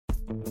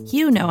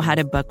You know how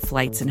to book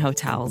flights and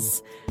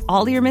hotels.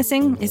 All you're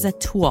missing is a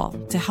tool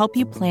to help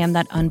you plan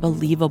that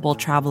unbelievable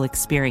travel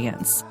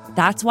experience.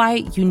 That's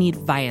why you need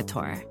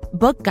Viator.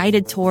 Book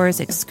guided tours,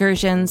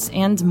 excursions,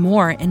 and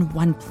more in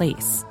one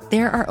place.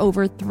 There are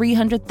over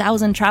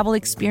 300,000 travel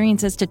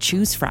experiences to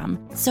choose from,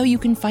 so you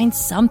can find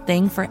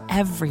something for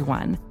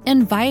everyone.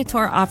 And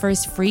Viator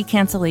offers free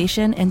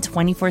cancellation and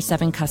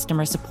 24/7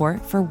 customer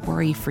support for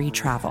worry-free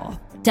travel.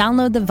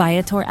 Download the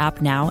Viator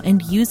app now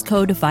and use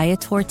code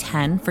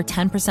Viator10 for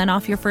 10%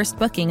 off your first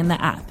booking in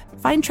the app.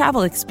 Find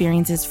travel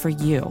experiences for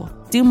you.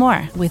 Do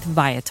more with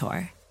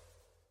Viator.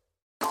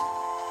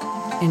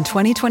 In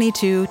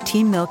 2022,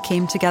 Team Milk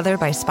came together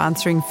by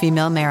sponsoring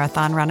female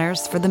marathon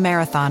runners for the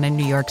marathon in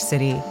New York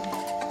City.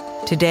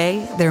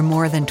 Today, they're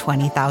more than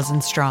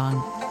 20,000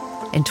 strong.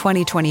 In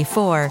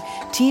 2024,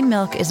 Team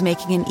Milk is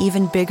making an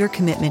even bigger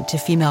commitment to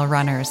female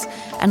runners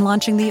and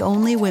launching the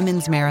only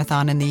women's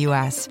marathon in the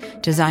U.S.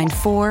 designed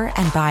for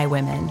and by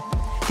women.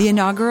 The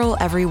inaugural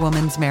Every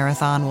Woman's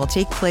Marathon will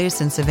take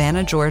place in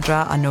Savannah,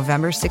 Georgia on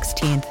November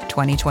 16th,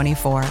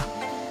 2024.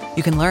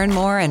 You can learn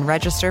more and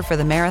register for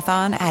the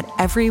marathon at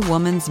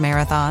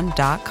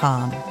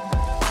everywomansmarathon.com.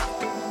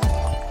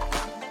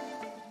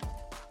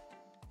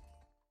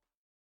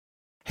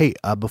 Hey,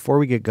 before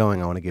we get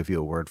going, I want to give you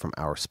a word from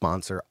our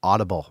sponsor,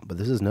 Audible. But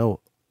this is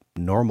no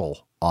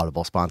normal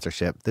Audible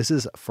sponsorship. This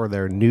is for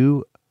their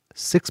new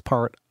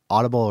 6-part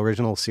Audible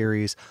original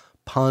series,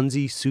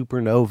 Ponzi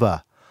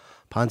Supernova.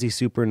 Ponzi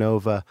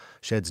Supernova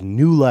sheds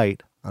new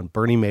light on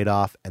Bernie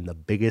Madoff and the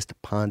biggest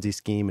Ponzi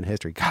scheme in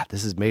history. God,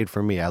 this is made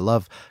for me. I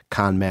love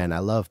con men. I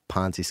love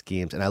Ponzi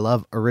schemes, and I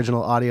love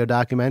original audio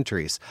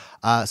documentaries.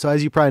 So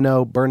as you probably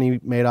know, Bernie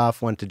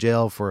Madoff went to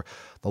jail for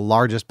the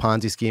largest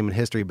Ponzi scheme in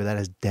history, but that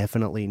is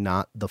definitely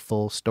not the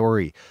full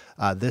story.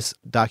 This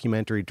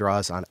documentary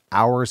draws on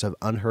hours of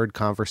unheard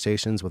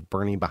conversations with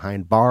Bernie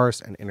behind bars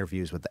and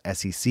interviews with the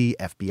SEC,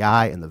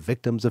 FBI, and the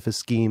victims of his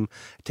scheme.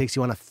 It takes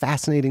you on a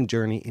fascinating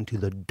journey into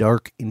the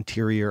dark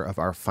interior of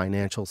our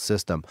financial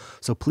system.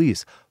 So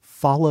please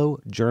follow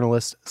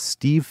journalist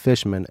Steve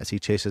Fishman as he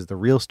chases the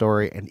real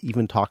story and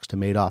even talks to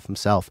Madoff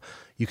himself.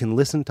 You can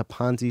listen to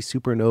Ponzi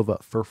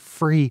Supernova for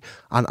free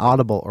on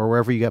Audible or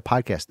wherever you get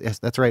podcasts. Yes,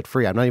 that's right,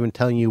 free. I'm not even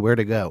telling you where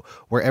to go.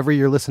 Wherever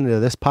you're listening to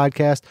this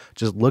podcast,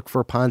 just look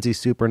for Ponzi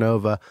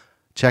Supernova.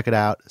 Check it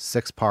out.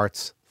 6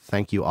 parts.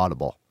 Thank you,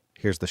 Audible.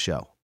 Here's the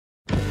show.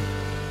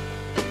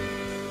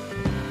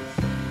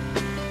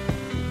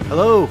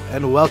 Hello,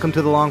 and welcome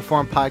to the Long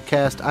Form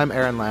Podcast. I'm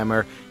Aaron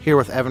Lammer, here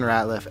with Evan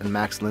Ratliff and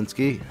Max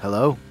Linsky.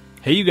 Hello.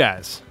 Hey, you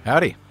guys.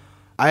 Howdy.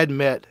 I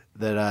admit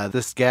that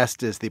this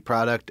guest is the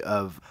product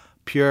of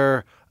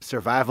pure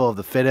survival of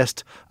the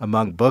fittest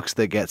among books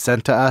that get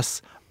sent to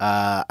us.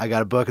 I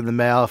got a book in the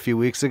mail a few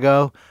weeks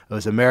ago. It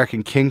was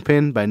American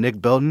Kingpin by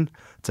Nick Bilton.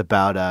 It's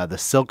about the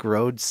Silk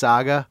Road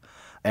saga.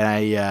 And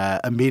I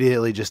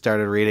immediately just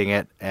started reading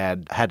it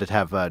and had to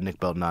have Nick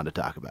Bilton on to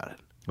talk about it.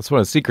 That's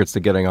one of the secrets to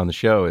getting on the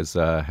show is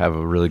have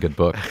a really good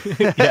book.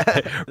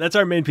 Yeah, that's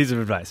our main piece of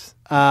advice.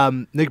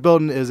 Nick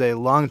Bilton is a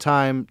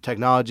longtime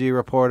technology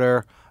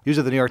reporter. He was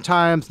at the New York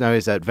Times. Now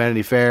he's at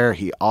Vanity Fair.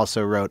 He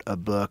also wrote a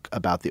book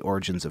about the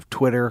origins of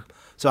Twitter.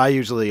 So I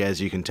usually, as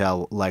you can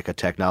tell, like a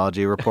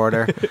technology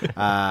reporter.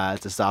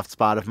 It's a soft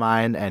spot of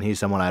mine, and he's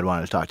someone I'd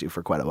wanted to talk to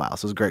for quite a while.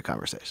 So it was a great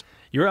conversation.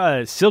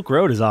 Your Silk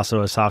Road is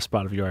also a soft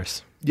spot of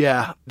yours.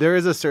 Yeah, there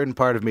is a certain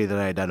part of me that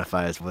I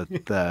identify as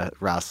with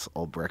Ross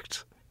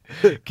Ulbricht.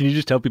 Can you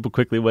just tell people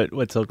quickly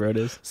what Silk Road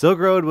is? Silk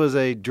Road was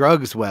a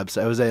drugs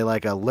website. It was a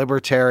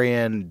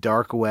libertarian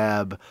dark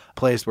web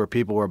place where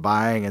people were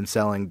buying and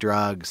selling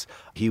drugs.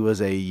 He was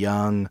a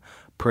young,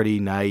 pretty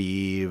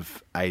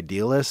naive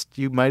idealist,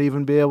 you might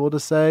even be able to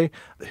say,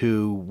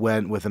 who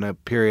went within a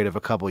period of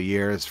a couple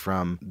years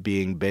from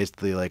being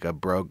basically like a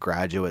broke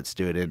graduate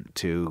student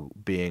to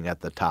being at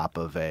the top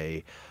of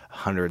a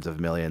hundreds of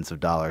millions of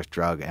dollars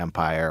drug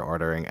empire,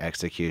 ordering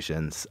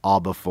executions, all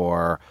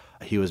before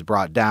he was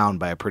brought down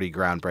by a pretty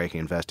groundbreaking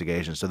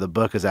investigation. So the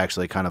book is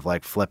actually kind of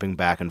like flipping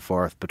back and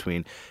forth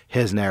between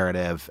his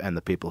narrative and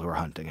the people who are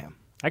hunting him.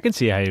 I can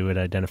see how you would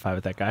identify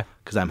with that guy.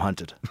 Because I'm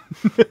hunted.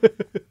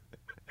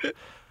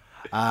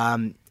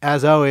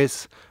 As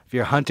always, if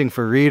you're hunting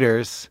for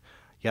readers,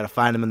 you got to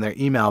find them in their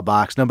email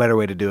box. No better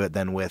way to do it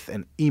than with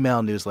an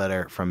email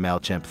newsletter from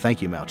MailChimp.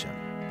 Thank you, MailChimp.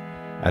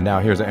 And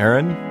now here's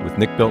Aaron with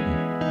Nick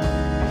Bilton.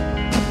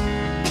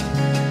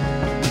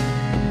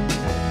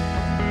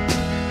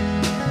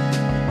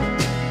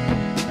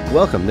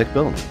 Welcome, Nick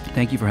Bilton.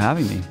 Thank you for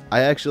having me.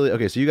 So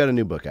you got a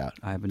new book out.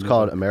 I have a It's new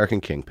called book. American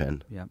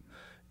Kingpin. Yep.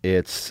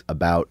 It's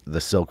about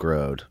the Silk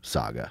Road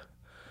saga.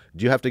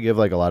 Do you have to give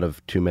a lot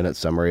of 2-minute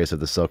summaries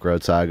of the Silk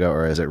Road saga,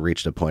 or has it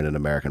reached a point in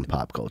American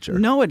pop culture?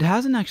 No, it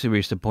hasn't actually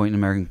reached a point in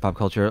American pop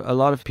culture. A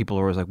lot of people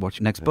are always like, what's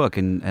your next book?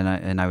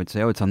 And I would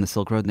say, oh, it's on the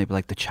Silk Road. And they'd be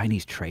like, the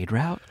Chinese trade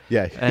route?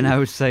 Yeah. And I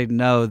would say,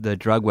 no, the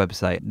drug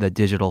website, the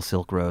digital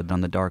Silk Road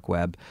on the dark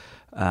web,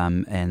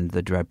 and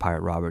the Dread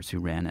Pirate Roberts who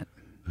ran it.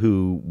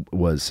 Who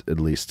was at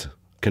least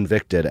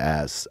convicted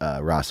as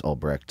Ross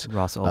Ulbricht.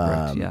 Ross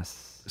Ulbricht,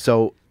 yes.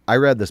 So I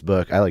read this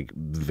book. I like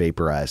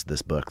vaporized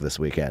this book this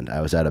weekend.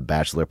 I was at a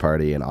bachelor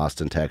party in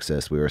Austin,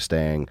 Texas. We were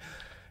staying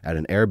at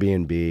an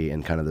Airbnb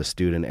in kind of the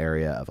student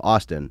area of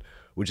Austin,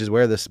 which is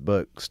where this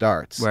book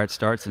starts. Where it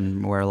starts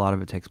and where a lot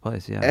of it takes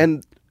place, yeah.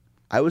 And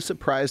I was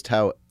surprised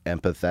how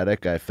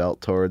empathetic I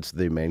felt towards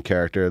the main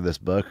character of this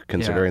book,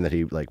 considering that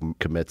he like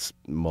commits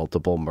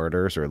multiple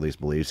murders, or at least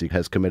believes he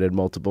has committed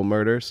multiple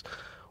murders.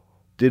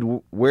 Did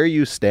where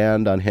you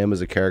stand on him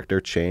as a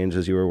character change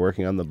as you were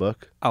working on the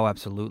book? Oh,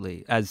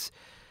 absolutely. As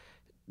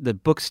the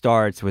book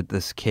starts with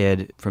this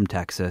kid from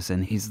Texas,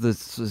 and he's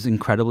this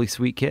incredibly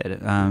sweet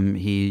kid.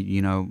 He,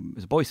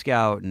 is a Boy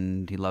Scout,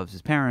 and he loves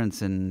his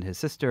parents and his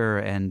sister,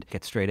 and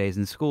gets straight A's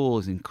in school.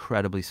 He's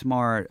incredibly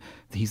smart.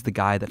 He's the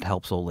guy that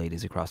helps old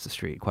ladies across the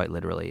street, quite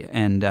literally.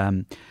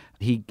 And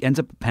he ends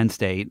up at Penn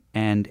State,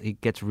 and he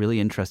gets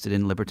really interested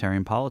in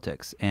libertarian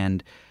politics.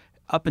 And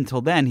up until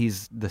then,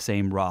 he's the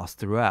same Ross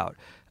throughout.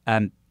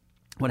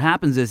 What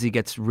happens is he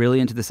gets really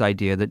into this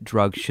idea that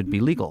drugs should be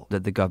legal,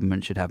 that the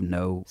government should have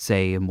no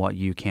say in what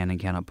you can and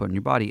cannot put in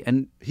your body.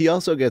 And he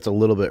also gets a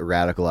little bit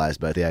radicalized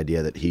by the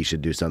idea that he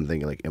should do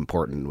something like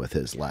important with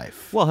his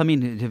life. Well, I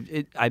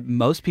mean,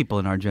 most people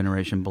in our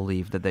generation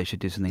believe that they should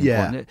do something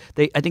important.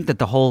 I think that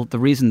the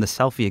reason the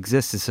selfie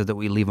exists is so that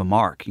we leave a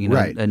mark,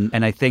 Right.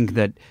 And I think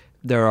that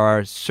there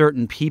are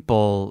certain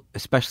people,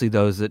 especially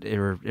those that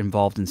are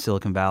involved in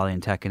Silicon Valley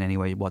and tech in any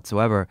way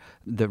whatsoever,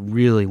 that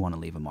really want to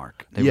leave a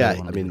mark. They really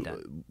want to leave a dent.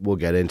 We'll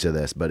get into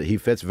this, but he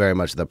fits very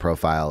much the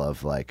profile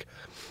of like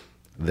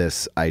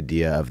this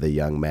idea of the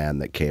young man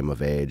that came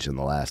of age in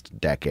the last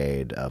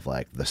decade of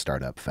like the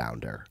startup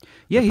founder.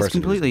 Yeah, the he's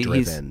person completely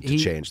who's driven to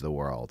change the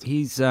world.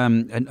 He's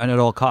and at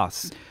all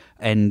costs,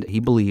 and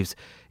he believes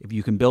if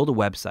you can build a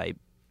website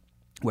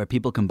where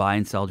people can buy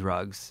and sell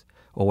drugs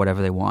or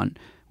whatever they want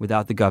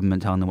without the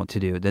government telling them what to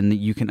do, then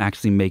you can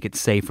actually make it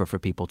safer for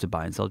people to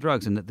buy and sell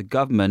drugs, and that the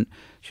government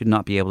should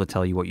not be able to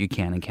tell you what you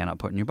can and cannot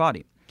put in your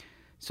body.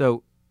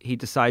 So he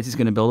decides he's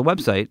going to build a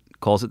website,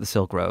 calls it the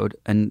Silk Road,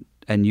 and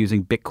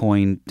using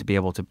Bitcoin to be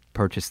able to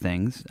purchase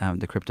things,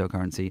 the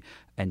cryptocurrency,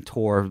 and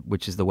Tor,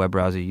 which is the web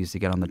browser you use to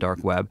get on the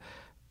dark web,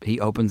 he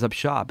opens up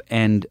shop.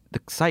 And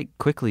the site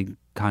quickly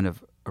kind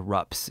of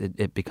erupts.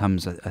 It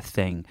becomes a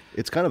thing.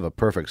 It's kind of a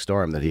perfect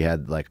storm that he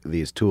had like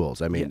these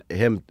tools. I mean,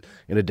 him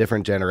in a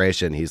different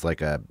generation, he's like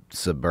a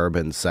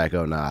suburban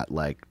psychonaut,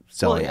 like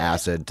selling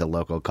acid to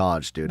local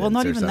college students. Well,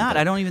 not even something. that.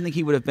 I don't even think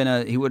he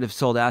would have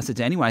sold acid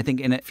to anyone. I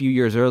think in a few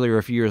years earlier,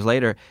 a few years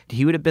later,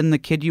 he would have been the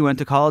kid you went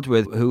to college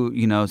with who,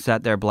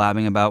 sat there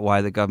blabbing about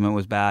why the government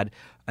was bad,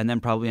 and then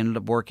probably ended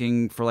up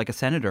working for like a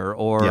senator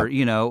or or a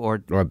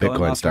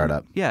Bitcoin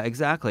startup. Yeah,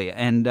 exactly.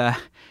 And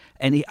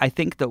I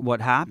think that what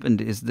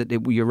happened is that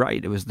you're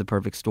right. It was the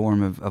perfect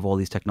storm of all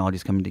these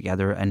technologies coming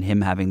together and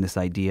him having this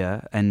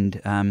idea.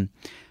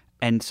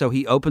 And so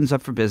he opens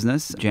up for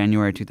business.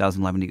 January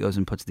 2011, he goes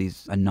and puts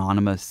these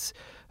anonymous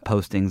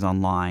postings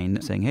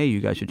online saying, hey, you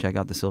guys should check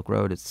out the Silk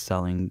Road. It's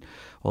selling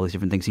all these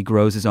different things. He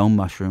grows his own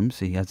mushrooms.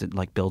 He has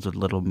it builds a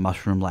little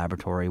mushroom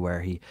laboratory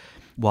where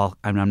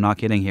I'm not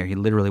kidding here, he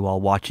literally,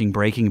 while watching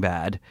Breaking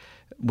Bad,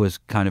 was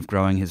kind of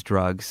growing his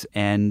drugs.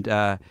 And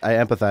I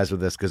empathize with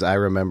this because I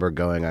remember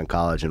going on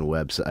college and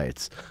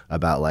websites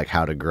about like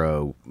how to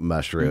grow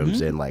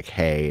mushrooms in like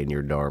hay in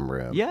your dorm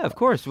room. Yeah, of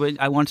course.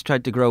 I once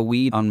tried to grow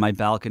weed on my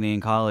balcony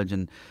in college,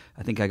 and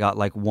I think I got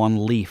like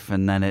one leaf,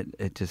 and then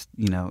it just,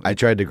 I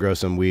tried to grow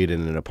some weed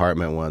in an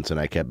apartment once, and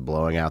I kept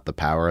blowing out the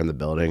power in the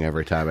building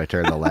every time I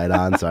turned the light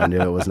on, so I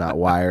knew it was not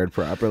wired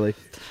properly.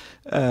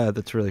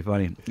 That's really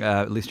funny.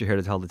 At least you're here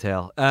to tell the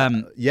tale.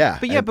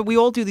 But we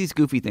all do these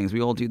goofy things.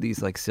 We all do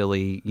these like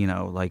silly,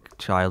 like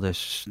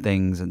childish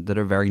things that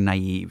are very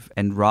naive.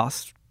 And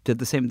Ross did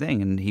the same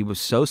thing, and he was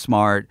so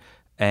smart,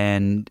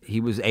 and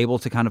he was able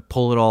to kind of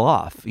pull it all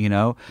off.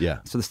 Yeah.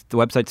 So the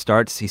website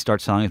starts. He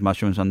starts selling his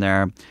mushrooms on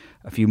there.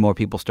 A few more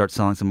people start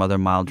selling some other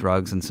mild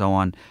drugs and so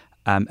on.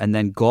 And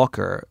then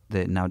Gawker,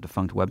 the now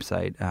defunct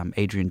website,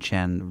 Adrian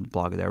Chen,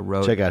 blogger there,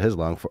 wrote... Check out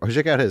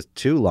his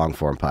two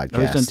long-form podcasts.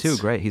 Oh, he's done two.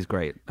 Great. He's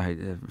great.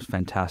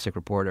 Fantastic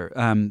reporter.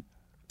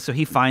 So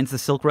he finds the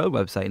Silk Road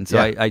website. And so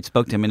I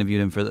spoke to him,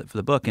 interviewed him for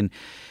the book. And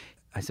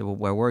I said, well,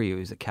 where were you? He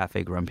was at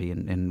Cafe Grumpy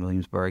in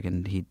Williamsburg.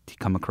 And he'd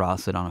come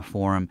across it on a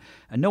forum.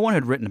 And no one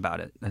had written about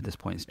it at this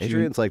point.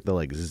 Adrian's like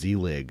the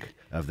Z-Lig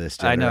of this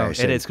generation. I know.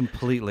 It is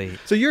completely...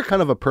 So you're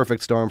kind of a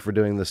perfect storm for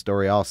doing this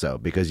story also,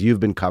 because you've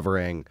been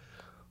covering...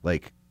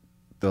 like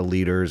the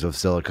leaders of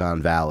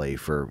Silicon Valley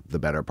for the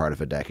better part of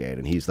a decade.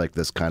 And he's like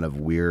this kind of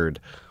weird,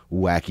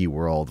 wacky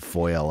world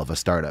foil of a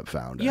startup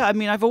founder. Yeah,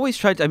 I've always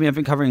tried to, I've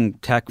been covering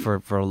tech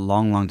for a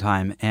long, long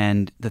time.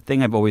 And the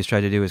thing I've always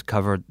tried to do is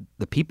cover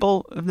the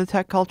people of the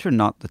tech culture,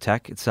 not the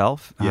tech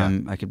itself. Yeah.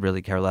 I could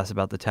really care less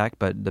about the tech,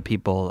 but the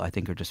people I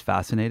think are just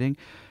fascinating.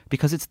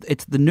 because it's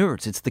the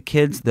nerds. It's the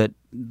kids that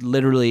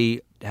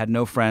literally had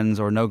no friends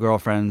or no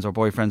girlfriends or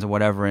boyfriends or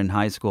whatever in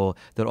high school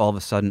that all of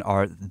a sudden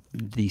are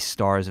the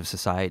stars of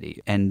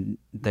society, and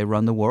they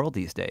run the world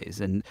these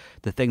days. And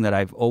the thing that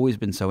I've always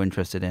been so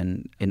interested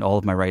in all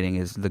of my writing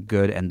is the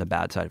good and the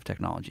bad side of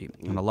technology.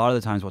 And a lot of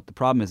the times what the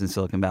problem is in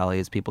Silicon Valley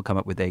is people come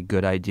up with a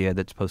good idea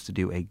that's supposed to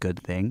do a good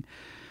thing,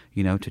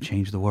 to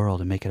change the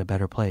world and make it a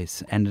better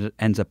place, and it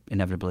ends up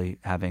inevitably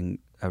having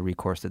a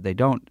recourse that they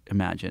don't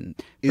imagine.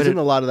 Isn't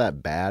a lot of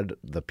that bad,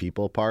 the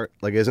people part?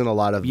 Like, isn't a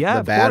lot of the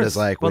of bad course. is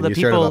like Well, when the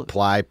you sort of people-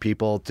 apply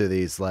people to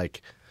these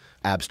like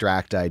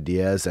abstract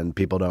ideas and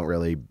people don't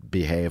really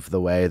behave the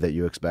way that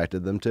you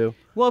expected them to?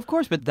 Well, of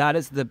course, but that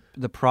is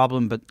the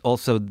problem, but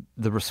also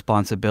the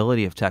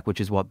responsibility of tech, which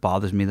is what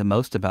bothers me the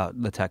most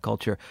about the tech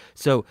culture.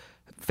 So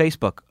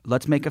Facebook,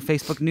 let's make a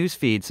Facebook news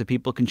feed so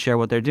people can share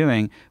what they're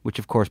doing, which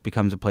of course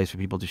becomes a place for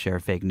people to share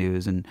fake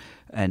news and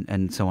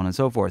so on and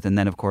so forth. And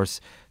then of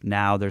course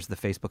now there's the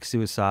Facebook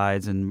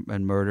suicides and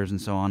murders and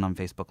so on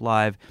Facebook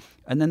Live.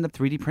 And then the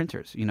 3D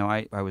printers.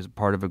 I was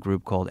part of a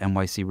group called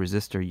NYC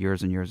Resistor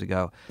years and years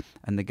ago,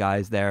 and the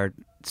guys there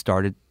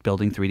started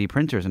building 3D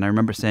printers. And I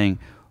remember saying,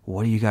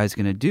 what are you guys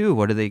going to do?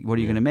 What are you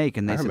going to make?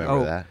 And they said,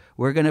 that.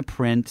 We're going to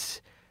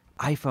print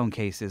iPhone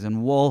cases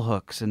and wall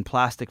hooks and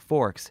plastic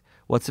forks.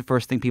 What's the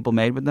first thing people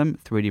made with them?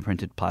 3D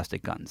printed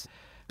plastic guns.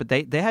 But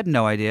they had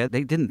no idea.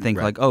 They didn't think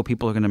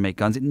people are going to make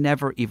guns. It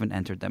never even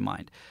entered their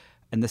mind.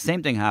 And the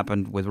same thing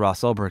happened with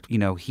Ross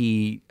Ulbricht.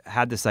 He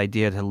had this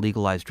idea to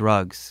legalize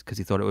drugs because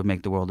he thought it would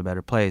make the world a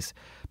better place.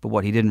 But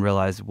what he didn't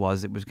realize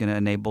was it was going to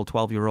enable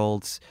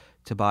 12-year-olds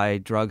to buy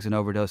drugs and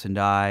overdose and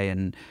die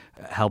and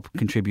help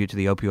contribute to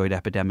the opioid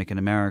epidemic in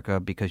America,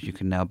 because you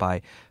can now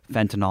buy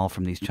fentanyl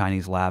from these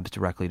Chinese labs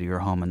directly to your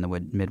home in the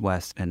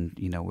Midwest. And,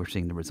 we're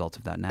seeing the results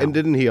of that now. And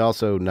didn't he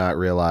also not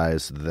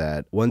realize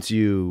that once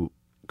you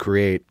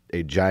create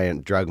a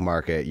giant drug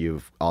market,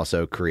 you've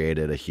also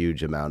created a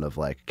huge amount of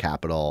like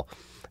capital,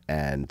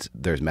 and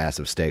there's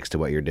massive stakes to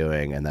what you're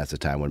doing, and that's a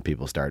time when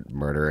people start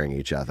murdering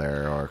each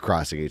other or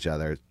crossing each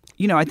other?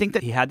 I think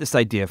that he had this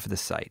idea for the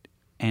site,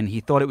 and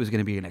he thought it was going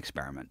to be an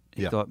experiment.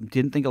 He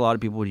didn't think a lot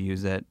of people would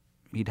use it.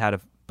 He'd had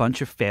a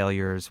bunch of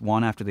failures,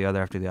 one after the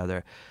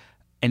other,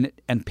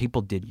 and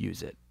people did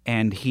use it.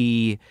 And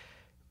he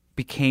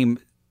became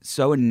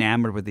so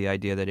enamored with the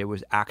idea that it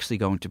was actually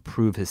going to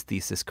prove his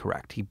thesis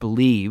correct. He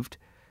believed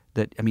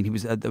that,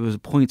 there was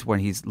points when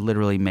he's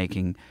literally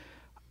making,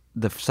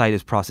 the site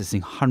is processing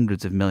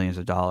hundreds of millions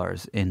of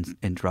dollars in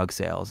drug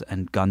sales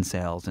and gun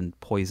sales and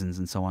poisons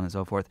and so on and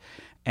so forth.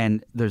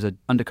 And there's an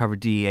undercover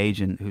DEA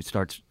agent who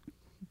starts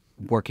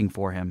working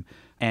for him,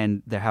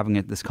 and they're having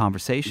this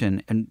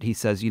conversation, and he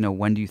says,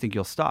 when do you think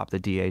you'll stop? The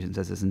DEA agent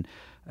says this,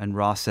 and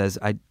Ross says,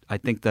 I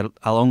think that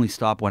I'll only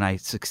stop when I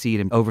succeed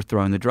in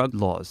overthrowing the drug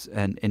laws.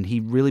 And he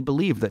really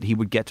believed that he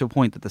would get to a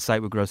point that the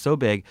site would grow so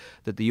big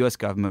that the U.S.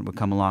 government would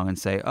come along and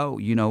say, oh,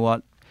 you know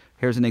what?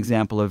 Here's an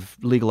example of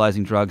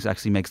legalizing drugs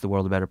actually makes the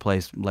world a better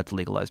place. Let's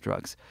legalize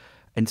drugs.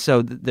 And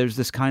so there's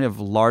this kind of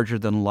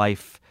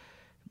larger-than-life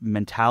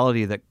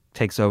mentality that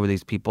takes over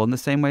these people in the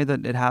same way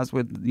that it has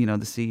with, the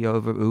CEO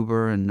of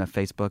Uber and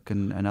Facebook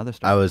and other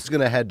stuff. I was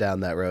going to head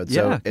down that road.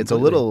 So Yeah, it's a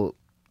completely. little,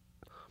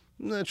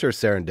 I'm not sure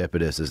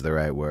serendipitous is the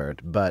right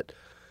word, but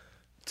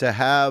to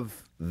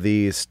have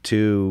these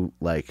two,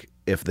 like,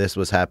 if this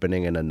was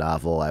happening in a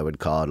novel, I would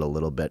call it a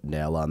little bit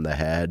nail on the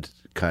head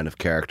kind of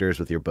characters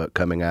with your book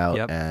coming out.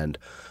 Yep. And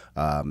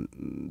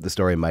the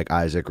story Mike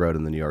Isaac wrote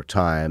in the New York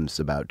Times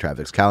about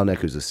Travis Kalanick,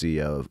 who's the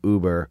CEO of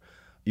Uber.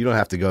 You don't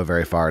have to go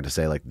very far to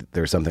say like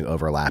there's something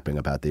overlapping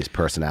about these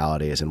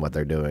personalities and what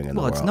they're doing in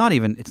the world. It's not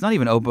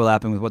even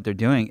overlapping with what they're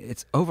doing.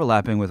 It's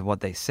overlapping with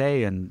what they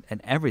say and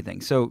everything.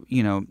 So,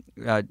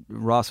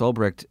 Ross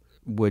Ulbricht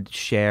would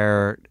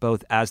share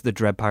both as the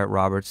Dread Pirate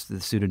Roberts, the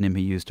pseudonym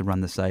he used to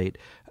run the site,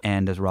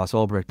 and as Ross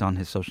Ulbricht on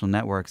his social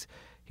networks.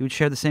 He would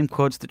share the same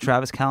quotes that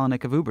Travis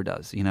Kalanick of Uber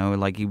does.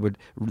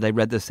 They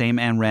read the same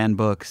Ayn Rand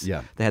books.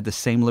 Yeah. They had the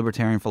same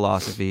libertarian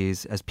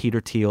philosophies as Peter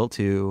Thiel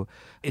too.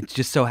 It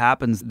just so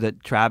happens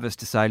that Travis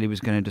decided he was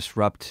going to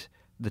disrupt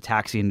the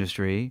taxi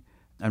industry,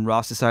 and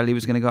Ross decided he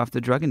was going to go after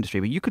the drug industry.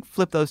 But you could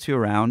flip those two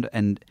around,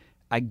 and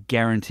I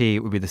guarantee it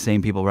would be the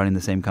same people running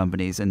the same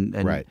companies and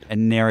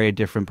nary a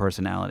different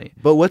personality.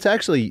 But what's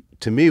actually,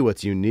 to me,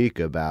 what's unique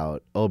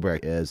about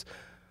Ulbricht is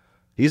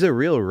he's a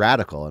real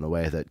radical in a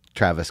way that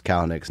Travis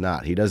Kalanick's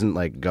not. He doesn't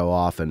like go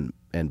off and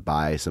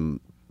buy some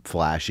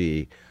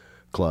flashy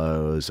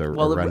clothes or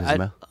run his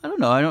mouth. I don't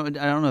know. I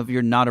don't know if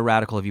you're not a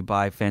radical if you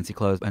buy fancy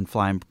clothes and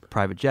fly in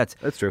private jets.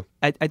 That's true.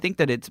 I think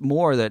that it's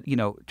more that,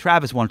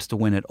 Travis wants to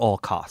win at all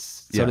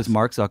costs. So does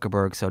Mark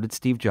Zuckerberg. So did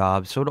Steve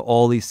Jobs. So do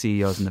all these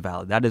CEOs in the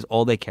Valley. That is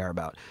all they care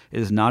about. It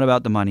is not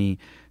about the money.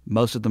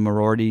 Most of them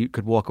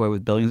could walk away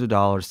with billions of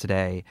dollars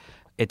today.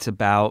 It's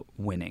about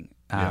winning.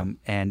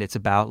 And it's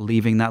about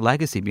leaving that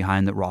legacy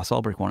behind that Ross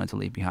Ulbricht wanted to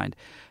leave behind.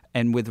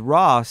 And with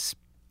Ross,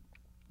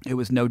 it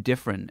was no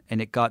different.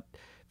 And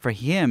for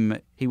him,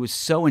 he was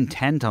so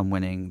intent on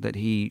winning that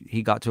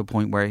he got to a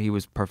point where he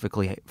was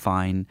perfectly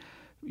fine,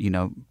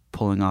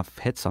 pulling off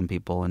hits on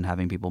people and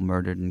having people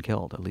murdered and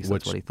killed. At least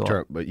that's what he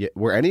thought. But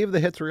were any of the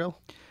hits real?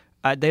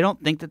 They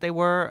don't think that they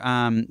were.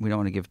 We don't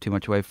want to give too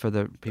much away for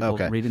the people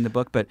reading the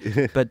book,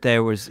 but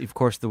there was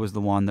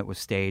the one that was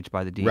staged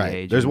by the DA. Right.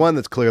 Agent. There's one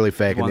that's clearly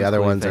fake, and the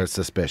other ones are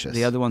suspicious.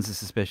 The other ones are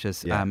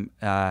suspicious.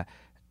 Yeah.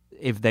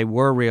 If they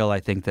were real, I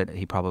think that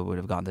he probably would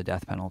have gotten the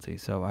death penalty.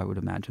 So I would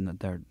imagine that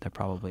they're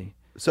probably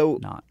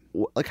not.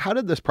 Like, how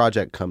did this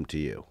project come to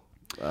you?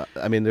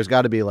 I mean, there's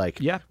got to be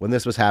when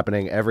this was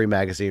happening, every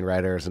magazine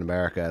writer in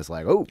America is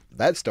like, oh,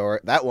 that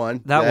story, that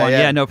one.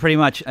 No, pretty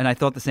much. And I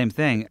thought the same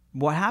thing.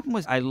 What happened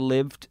was I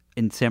lived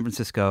in San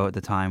Francisco at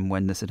the time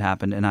when this had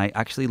happened, and I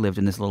actually lived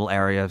in this little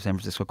area of San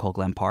Francisco called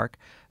Glen Park.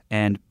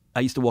 And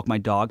I used to walk my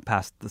dog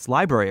past this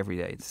library every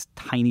day, this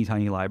tiny,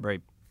 tiny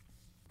library.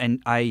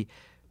 And I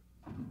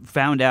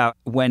found out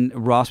when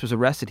Ross was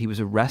arrested, he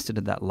was arrested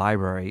at that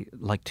library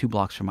like 2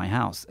 blocks from my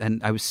house.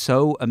 And I was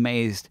so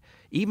amazed,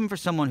 even for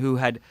someone who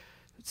had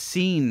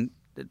seen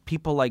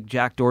people like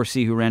Jack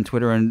Dorsey, who ran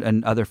Twitter,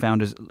 and other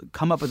founders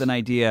come up with an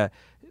idea,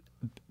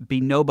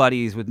 be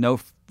nobodies with no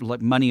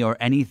money or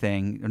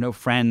anything, or no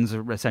friends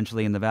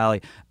essentially in the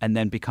Valley, and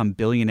then become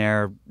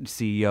billionaire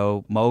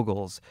CEO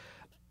moguls.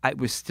 It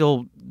was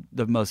still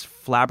the most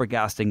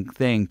flabbergasting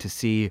thing to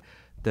see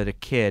that a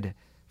kid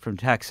from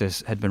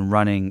Texas had been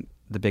running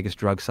the biggest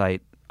drug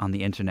site on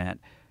the internet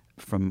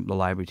from the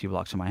library 2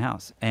 blocks from my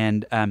house.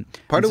 And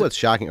part of what's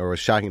shocking, or was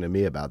shocking to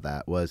me about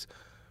that, was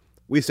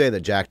we say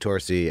that Jack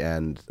Dorsey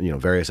and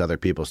various other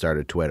people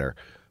started Twitter,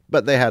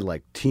 but they had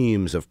like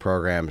teams of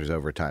programmers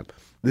over time.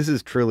 This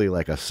is truly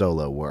like a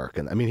solo work,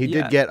 and I mean, he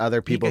did get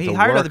other people. He to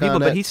hired work other people,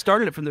 on but it. he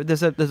started it from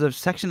there's a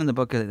section in the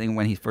book, I think,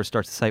 when he first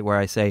starts the site where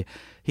I say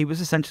he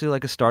was essentially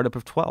like a startup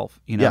of 12.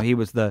 He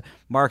was the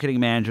marketing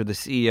manager, the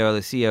CEO,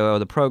 the COO,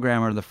 the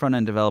programmer, the front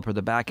end developer,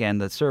 the back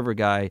end, the server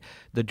guy,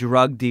 the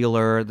drug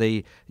dealer,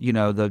 the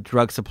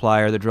drug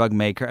supplier, the drug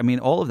maker. I mean,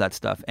 all of that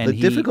stuff. And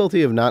the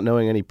difficulty of not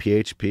knowing any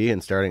PHP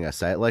and starting a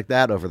site like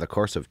that over the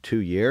course of 2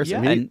 years. Yeah,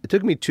 I mean, it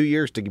took me 2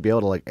 years to be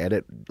able to like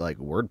edit like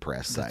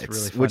WordPress sites,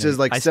 really funny. which is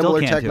like I similar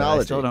still can't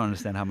technology. I still don't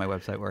understand how my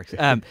website works.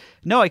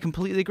 No, I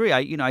completely agree.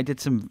 I did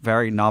some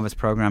very novice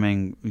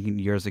programming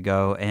years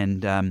ago,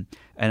 and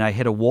I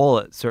hit a wall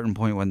at a certain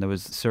point when there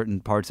was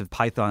certain parts of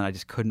Python I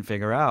just couldn't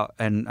figure out,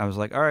 and I was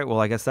like, all right, well,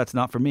 I guess that's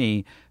not for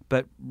me.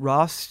 But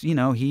Ross, he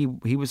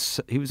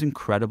was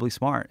incredibly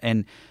smart,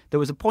 and there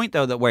was a point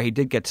though where he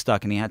did get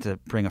stuck, and he had to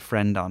bring a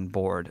friend on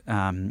board,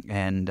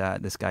 and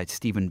this guy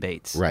Stephen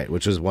Bates, right,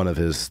 which is one of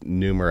his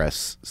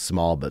numerous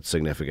small but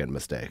significant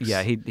mistakes.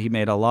 Yeah, he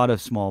made a lot of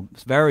small,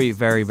 very,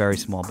 very, very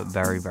small, but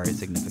very, very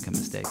significant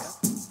mistakes.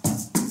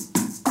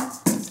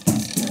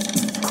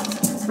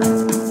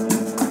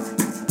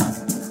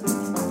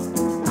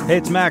 Hey,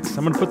 it's Max.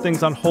 I'm going to put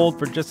things on hold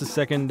for just a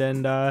second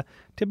and tell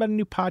you about a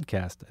new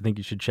podcast I think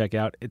you should check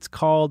out. It's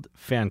called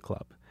Fan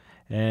Club.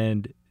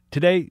 And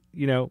today,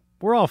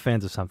 we're all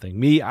fans of something.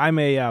 Me, I'm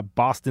a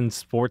Boston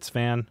sports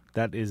fan.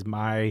 That is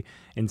my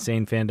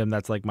insane fandom.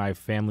 That's like my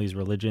family's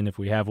religion, if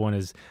we have one,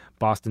 is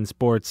Boston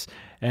sports.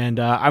 And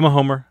I'm a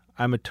homer.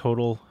 I'm a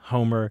total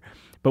homer.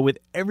 But with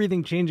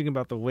everything changing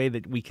about the way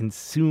that we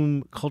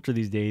consume culture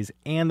these days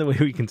and the way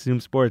we consume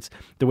sports,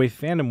 the way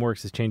fandom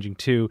works is changing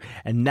too.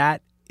 And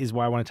that is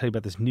why I want to tell you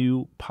about this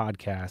new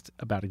podcast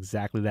about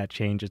exactly that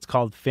change. It's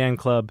called Fan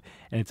Club,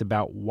 and it's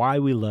about why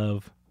we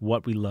love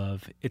what we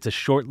love. It's a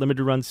short,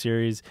 limited-run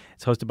series.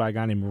 It's hosted by a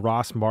guy named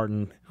Ross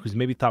Martin, who's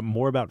maybe thought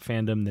more about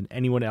fandom than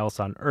anyone else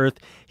on earth.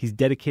 He's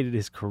dedicated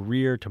his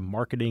career to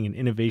marketing and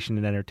innovation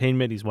and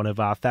entertainment. He's one of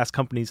Fast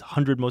Company's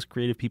 100 most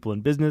creative people in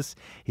business.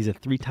 He's a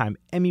 3-time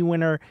Emmy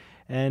winner.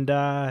 And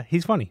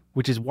he's funny,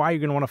 which is why you're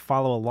going to want to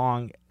follow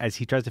along as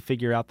he tries to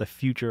figure out the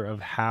future of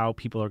how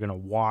people are going to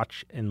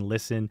watch and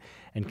listen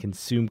and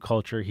consume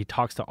culture. He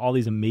talks to all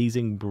these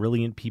amazing,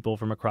 brilliant people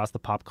from across the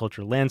pop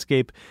culture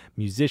landscape,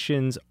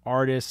 musicians,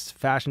 artists,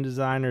 fashion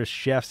designers,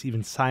 chefs,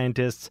 even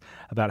scientists,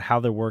 about how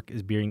their work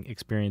is being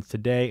experienced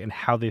today and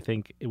how they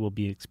think it will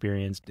be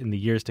experienced in the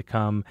years to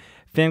come.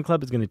 Fan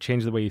Club is going to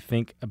change the way you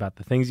think about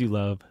the things you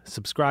love.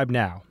 Subscribe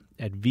now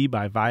at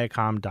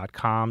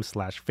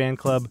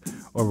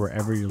vbyviacom.com/fanclub or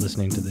wherever you're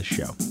listening to this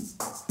show.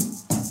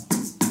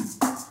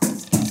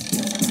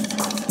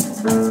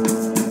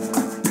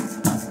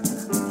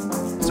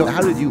 So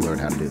how did you learn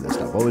how to do this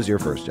stuff? What was your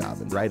first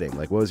job in writing?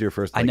 Like, what was your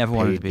first I never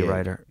wanted to be gig? a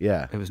writer.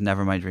 Yeah. It was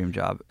never my dream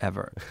job,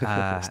 ever.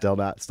 Still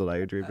not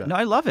your dream job? No,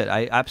 I love it.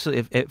 I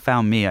absolutely, it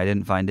found me. I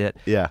didn't find it.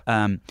 Yeah.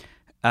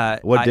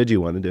 What did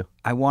you want to do?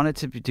 I wanted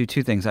to do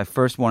two things. I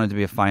first wanted to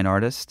be a fine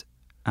artist.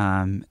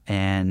 I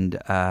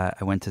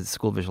went to the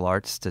School of Visual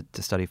Arts to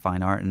study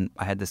fine art, and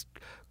I had this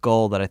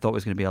goal that I thought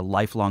was going to be a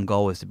lifelong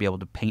goal, was to be able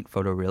to paint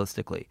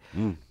photorealistically.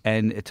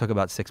 And it took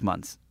about 6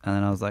 months. And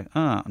then I was like,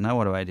 oh, now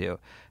what do I do?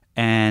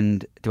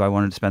 And do I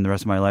want to spend the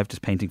rest of my life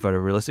just painting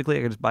photorealistically?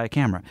 I could just buy a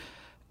camera.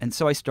 And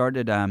so I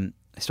started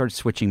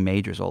switching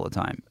majors all the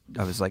time.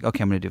 I was like,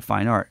 okay, I'm going to do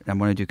fine art. I'm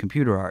going to do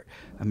computer art.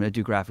 I'm going to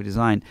do graphic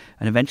design.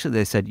 And eventually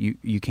they said,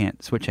 you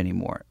can't switch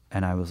anymore.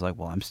 And I was like,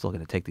 well, I'm still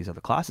going to take these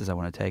other classes I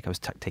want to take. I was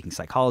taking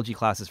psychology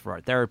classes for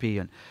art therapy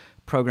and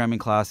programming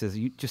classes,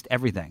 just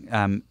everything.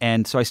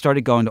 And so I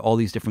started going to all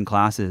these different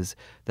classes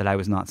that I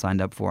was not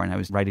signed up for, and I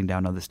was writing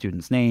down other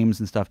students' names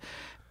and stuff.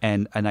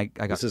 And I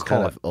got This is caught.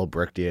 kind of old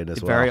Brechtian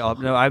as well.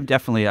 No, I've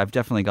definitely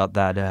got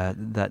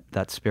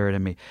that spirit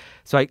in me.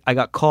 So I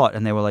got caught,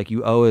 and they were like,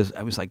 "You owe us."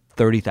 I was like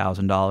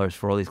 $30,000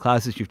 for all these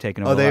classes you've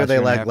taken over. Oh, the last they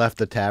year and a like half. left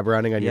the tab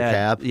running on your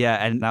cab. Yeah,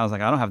 and I was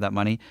like, I don't have that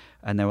money,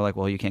 and they were like,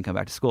 well, you can't come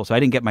back to school. So I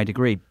didn't get my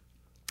degree.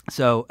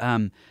 So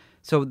then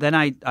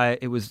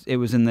it was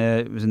in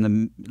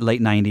the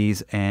late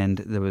 90s, and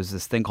there was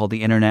this thing called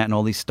the internet and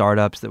all these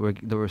startups that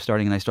were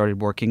starting, and I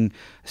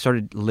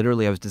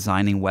I was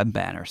designing web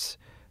banners.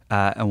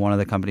 And one of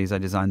the companies I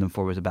designed them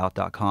for was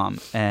About.com.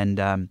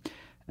 And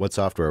what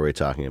software are we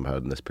talking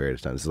about in this period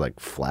of time? This is like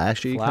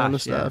Flashy kind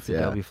of stuff?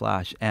 Yeah, Adobe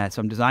Flash.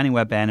 So I'm designing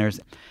web banners.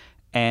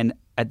 And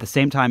at the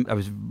same time, I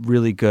was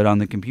really good on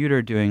the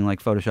computer doing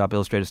like Photoshop,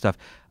 Illustrator stuff.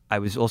 I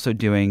was also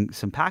doing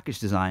some package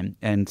design.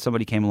 And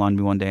somebody came along to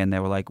me one day and they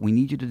were like, we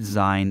need you to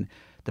design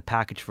the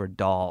package for a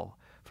doll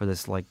for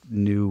this like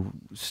new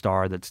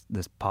star that's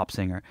this pop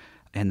singer.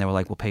 And they were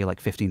like, we'll pay you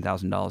like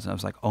 $15,000. And I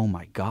was like, oh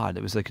my God.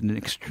 It was like an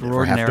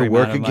extraordinary Never have to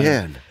work amount of money.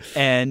 again.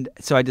 And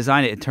so I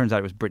designed it. It turns out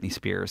it was Britney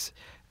Spears.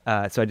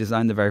 So I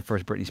designed the very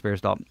first Britney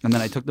Spears doll. And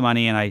then I took the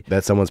money and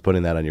That someone's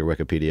putting that on your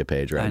Wikipedia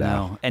page right I know.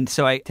 now. And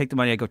so I take the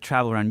money, I go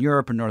travel around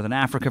Europe and Northern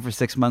Africa for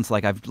 6 months,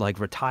 like I've like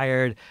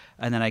retired.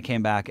 And then I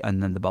came back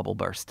and then the bubble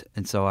burst.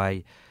 And so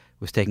I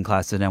was taking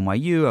classes at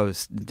NYU.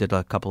 I did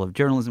a couple of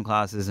journalism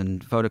classes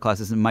and photo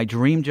classes. And my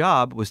dream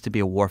job was to be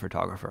a war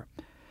photographer.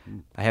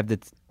 I have the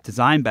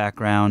design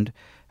background,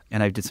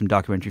 and I did some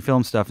documentary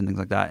film stuff and things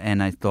like that.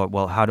 And I thought,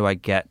 well, how do I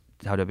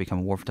become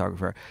a war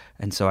photographer?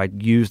 And so I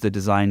used the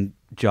design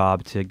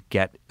job to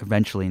get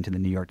eventually into the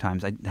New York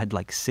Times. I had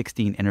like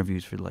 16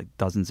 interviews for like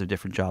dozens of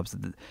different jobs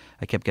that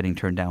I kept getting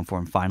turned down for.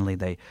 And finally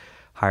they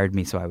hired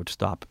me so I would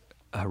stop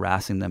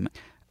harassing them.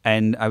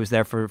 And I was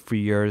there for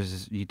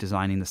years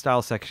designing the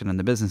style section and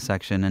the business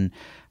section.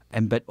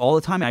 But all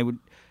the time I would,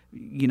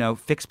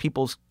 fix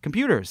people's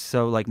computers.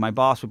 So like my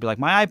boss would be like,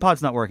 my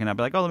iPod's not working. I'd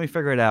be like, oh, let me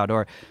figure it out.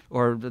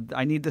 Or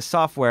I need this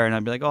software. And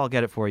I'd be like, oh, I'll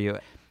get it for you.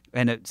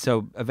 And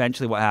so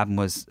eventually what happened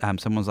was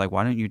someone was like,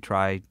 why don't you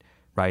try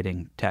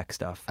writing tech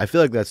stuff? I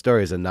feel like that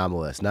story is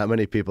anomalous. Not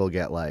many people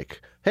get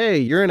like, hey,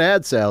 you're in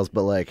ad sales,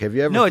 but like, have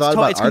you ever thought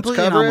about it's arts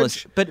completely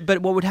coverage? Anomalous. But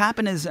what would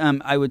happen is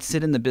I would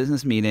sit in the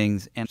business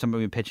meetings and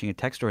somebody would be pitching a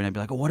tech story and I'd be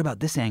like, oh, what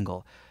about this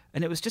angle?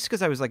 And it was just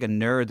because I was like a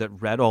nerd that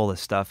read all this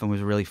stuff and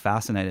was really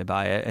fascinated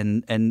by it.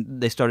 And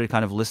they started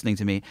kind of listening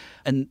to me.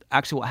 And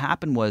actually what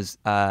happened was,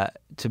 I'll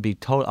be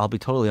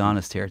totally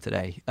honest here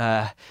today.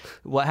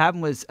 What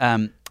happened was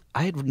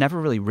I had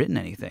never really written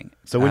anything.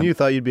 So when you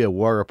thought you'd be a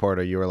war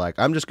reporter, you were like,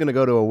 I'm just going to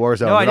go to a war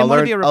zone. No, I but didn't want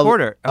to be a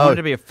reporter. I wanted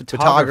to be a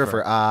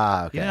photographer.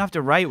 Ah, okay. You didn't have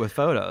to write with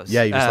photos.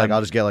 Yeah, you're just like, I'll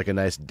just get like a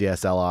nice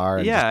DSLR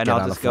and just get I'll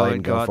on just a flight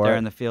and go out for there it.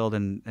 in the field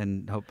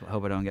and hope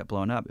I don't get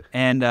blown up.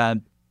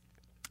 And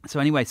so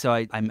anyway,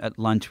 I'm at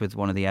lunch with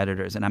one of the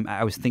editors, and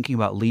I was thinking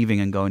about leaving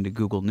and going to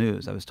Google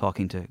News. I was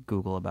talking to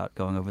Google about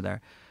going over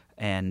there,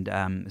 and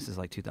this is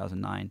like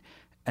 2009.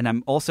 And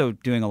I'm also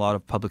doing a lot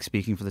of public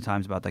speaking for the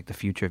Times about like the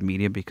future of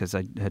media because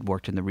I had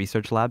worked in the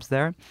research labs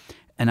there.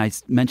 And I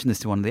mentioned this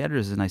to one of the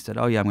editors, and I said,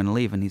 oh yeah, I'm going to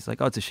leave. And he's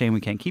like, oh, it's a shame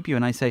we can't keep you.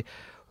 And I say,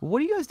 well,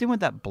 what are you guys doing with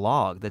that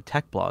blog, the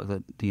tech blog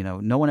that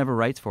no one ever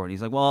writes for? And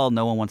he's like, well,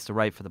 no one wants to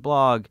write for the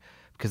blog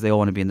because they all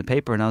want to be in the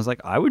paper. And I was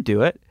like, I would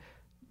do it.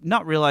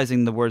 Not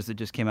realizing the words that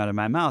just came out of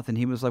my mouth, and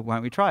he was like, why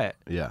don't we try it?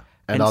 Yeah.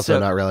 And also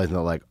not realizing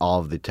that like all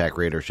of the tech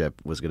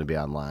readership was going to be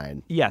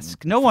online. Yes.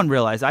 No one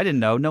realized. I didn't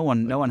know. No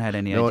one had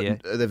any idea.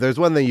 If there's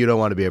one thing you don't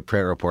want to be a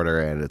print reporter,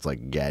 and it's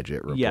like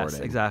gadget reporting. Yes,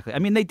 exactly. I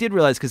mean, they did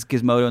realize because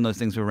Gizmodo and those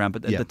things were around,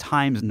 but at the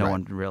Times, no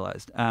one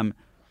realized.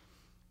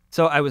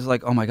 So I was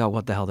like, oh my God,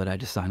 what the hell did I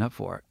just sign up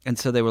for? And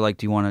so they were like,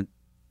 do you want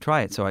to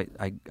try it? So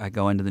I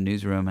go into the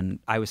newsroom, and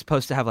I was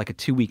supposed to have like a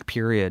 2-week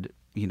period,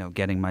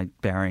 getting my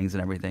bearings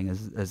and everything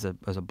as a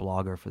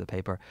blogger for the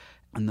paper.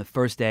 And the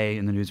first day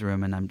in the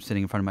newsroom, and I'm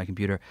sitting in front of my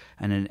computer,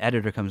 and an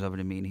editor comes over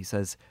to me and he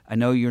says, I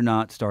know you're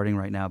not starting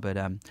right now, but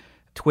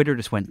Twitter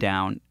just went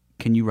down.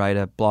 Can you write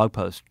a blog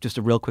post, just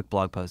a real quick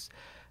blog post?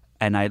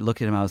 And I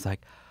looked at him, I was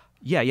like,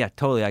 yeah,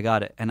 totally, I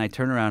got it. And I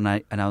turned around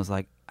and I was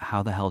like,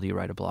 how the hell do you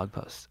write a blog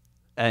post?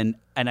 And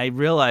I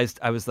realized,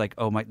 I was like,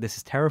 oh my, this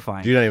is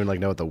terrifying. You don't even like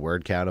know what the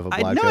word count of a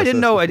blog post is?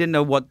 I didn't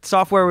know what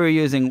software we were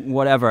using,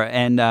 whatever.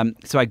 And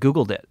so I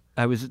Googled it.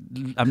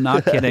 I'm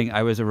not kidding.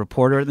 I was a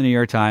reporter at the New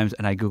York Times,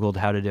 and I Googled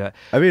how to do it.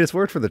 I mean, it's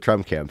worked for the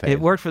Trump campaign.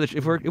 It worked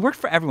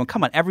for everyone.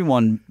 Come on,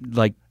 everyone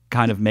like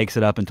kind of makes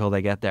it up until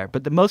they get there.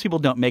 But most people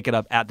don't make it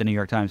up at the New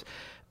York Times.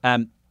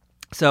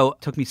 So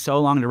it took me so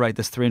long to write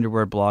this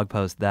 300-word blog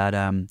post that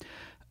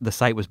the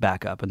site was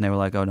back up, and they were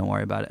like, "Oh, don't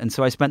worry about it." And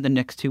so I spent the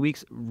next 2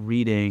 weeks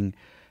reading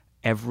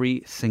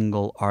every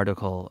single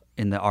article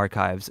in the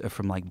archives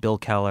from like Bill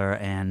Keller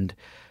and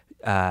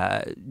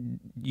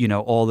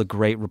all the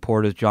great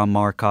reporters, John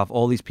Markoff,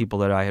 all these people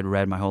that I had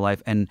read my whole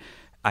life. And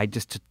I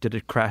just did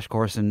a crash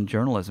course in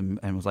journalism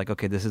and was like,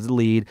 okay, this is a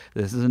lead,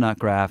 this is a nut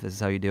graph, this is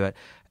how you do it.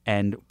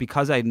 And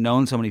because I'd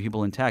known so many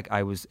people in tech,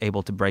 I was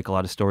able to break a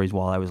lot of stories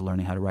while I was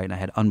learning how to write. And I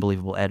had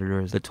unbelievable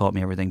editors that taught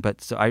me everything.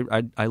 But so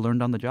I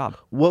learned on the job.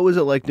 What was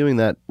it like doing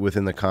that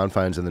within the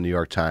confines of the New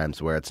York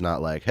Times, where it's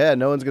not like, hey,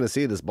 no one's going to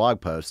see this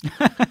blog post?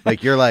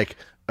 Like you're like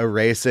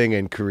erasing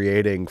and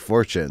creating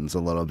fortunes a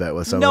little bit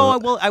with some.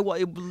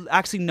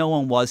 Actually, no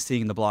one was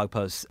seeing the blog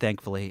posts,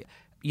 thankfully.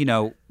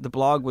 The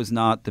blog was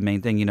not the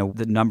main thing.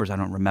 The numbers, I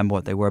don't remember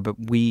what they were, but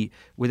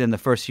within the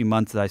first few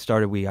months that I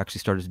started, we actually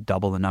started to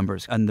double the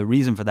numbers. And the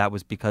reason for that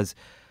was because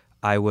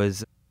I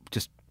was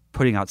just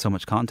putting out so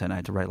much content. I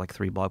had to write like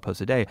 3 blog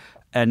posts a day.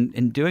 And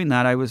in doing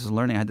that, I was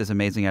learning. I had this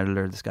amazing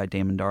editor, this guy,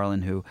 Damon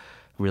Darlin, who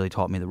really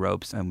taught me the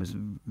ropes and was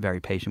very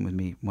patient with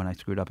me when I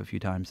screwed up a few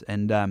times.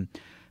 And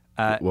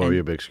what were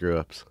your big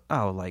screw-ups?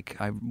 Oh, like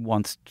I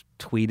once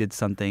tweeted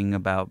something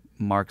about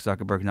Mark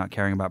Zuckerberg not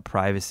caring about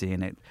privacy,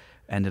 and it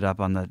ended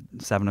up on the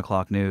 7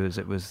 o'clock news.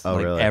 It was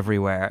really?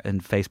 Everywhere,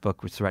 and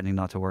Facebook was threatening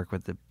not to work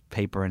with the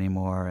paper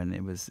anymore, and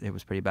it was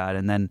pretty bad.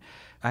 And then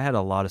I had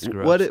a lot of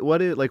screw-ups.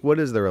 What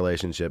is the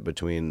relationship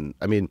between?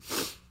 I mean,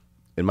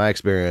 in my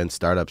experience,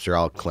 startups are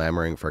all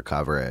clamoring for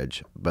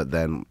coverage, but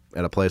then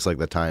at a place like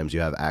the Times, you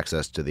have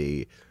access to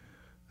the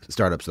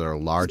startups that are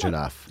large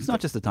enough. It's not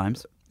just the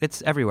Times.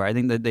 It's everywhere. I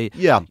think that the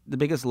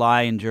biggest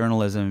lie in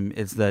journalism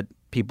is that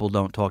people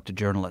don't talk to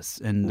journalists,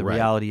 and the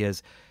reality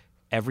is,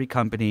 every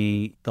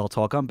company, they'll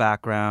talk on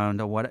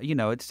background or what,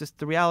 it's just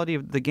the reality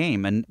of the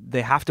game, and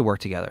they have to work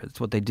together.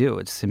 It's what they do.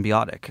 It's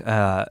symbiotic.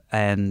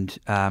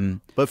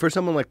 But for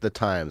someone like the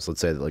Times,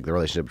 let's say like the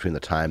relationship between the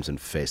Times and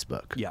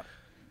Facebook. Yeah.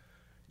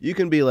 You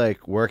can be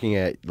like working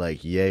at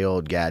like Yay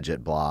Old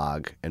Gadget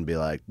blog and be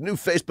like, new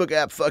Facebook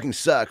app fucking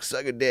sucks,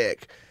 suck a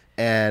dick.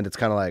 And it's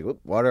kind of like,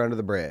 water under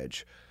the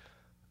bridge.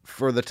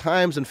 For the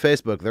Times and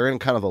Facebook, they're in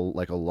kind of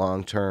a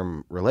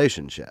long-term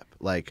relationship.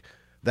 Like,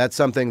 that's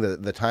something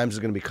that the Times is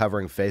going to be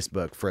covering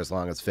Facebook for as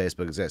long as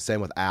Facebook exists.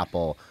 Same with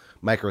Apple,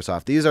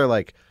 Microsoft. These are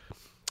like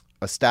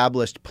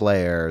established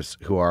players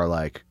who are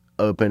like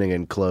opening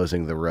and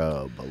closing the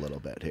robe a little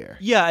bit here.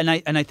 Yeah,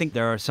 and I think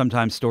there are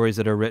sometimes stories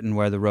that are written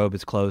where the robe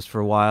is closed for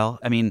a while.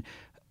 I mean,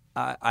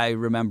 I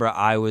remember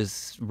I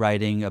was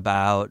writing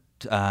about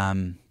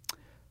I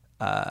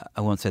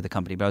won't say the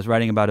company, but I was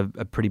writing about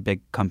a pretty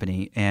big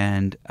company,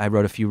 and I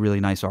wrote a few really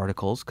nice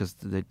articles because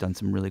they'd done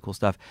some really cool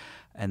stuff.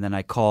 And then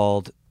I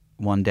called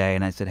one day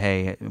and I said,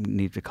 hey, I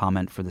need to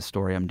comment for the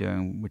story I'm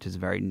doing, which is a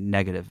very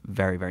negative,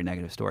 very, very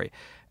negative story.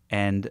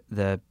 And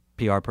the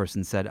PR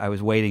person said, I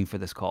was waiting for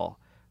this call.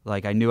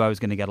 Like, I knew I was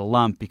going to get a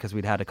lump because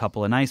we'd had a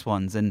couple of nice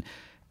ones. And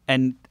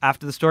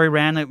after the story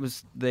ran,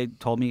 they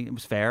told me it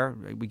was fair.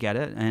 We get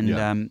it.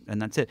 And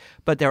that's it.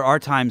 But there are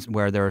times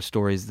where there are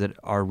stories that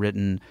are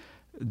written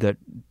that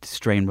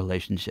strain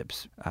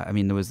relationships. I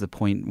mean, there was the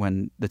point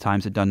when the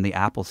Times had done the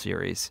Apple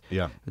series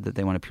that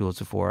they won a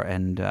Pulitzer for,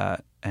 and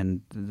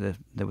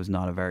there was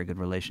not a very good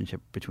relationship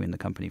between the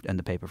company and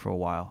the paper for a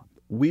while.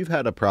 We've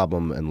had a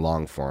problem in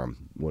long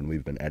form when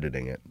we've been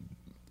editing it,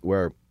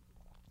 where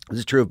this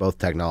is true of both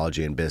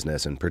technology and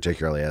business, and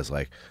particularly as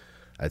like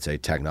I'd say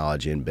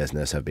technology and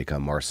business have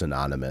become more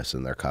synonymous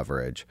in their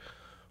coverage,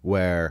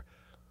 where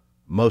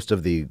most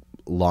of the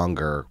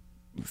longer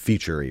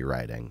feature-y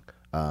writing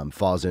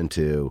falls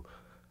into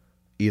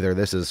either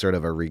this is sort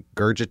of a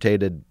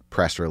regurgitated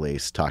press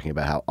release talking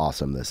about how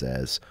awesome this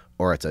is,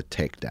 or it's a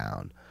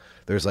takedown.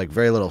 There's like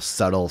very little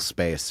subtle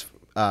space,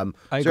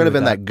 sort of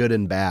in that good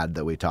and bad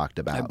that we talked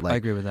about. I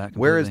agree with that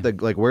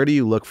completely. Where do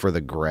you look for the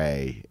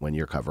gray when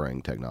you're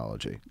covering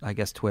technology? I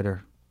guess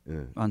Twitter.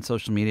 On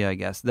social media, I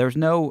guess. There's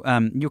no,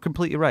 you're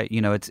completely right.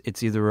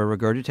 It's either a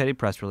regurgitated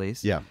press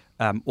release,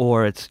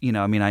 or it's,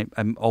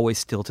 I'm always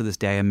still to this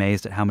day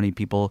amazed at how many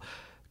people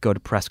go to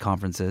press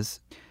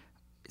conferences.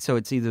 So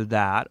it's either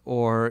that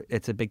or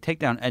it's a big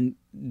takedown. And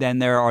then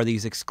there are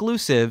these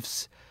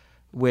exclusives,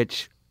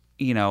 which,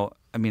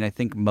 I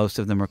think most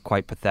of them are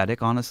quite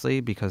pathetic,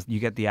 honestly, because you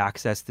get the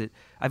access that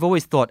I've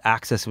always thought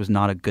access was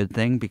not a good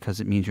thing because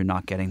it means you're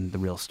not getting the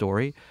real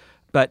story.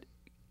 But,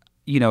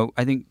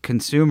 I think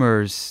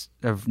consumers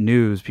of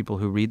news, people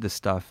who read this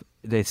stuff,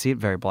 they see it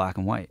very black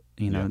and white.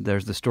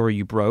 There's the story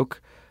you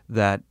broke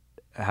that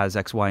has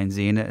X, Y, and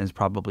Z in it and is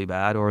probably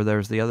bad, or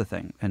there's the other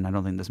thing. And I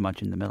don't think there's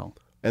much in the middle.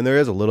 And there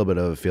is a little bit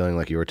of a feeling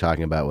like you were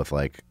talking about with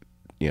like,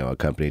 a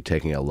company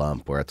taking a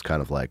lump where it's kind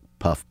of like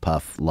puff,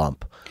 puff,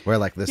 lump. Where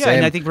like the same... Yeah,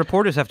 and I think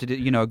reporters have to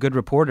do, a good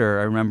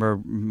reporter. I remember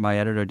my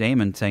editor,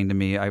 Damon, saying to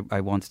me,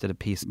 I once did a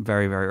piece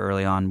very, very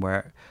early on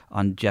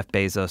on Jeff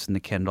Bezos and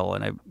the Kindle,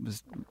 and I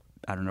was,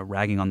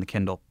 ragging on the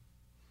Kindle.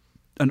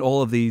 And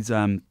all of these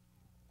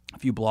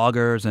few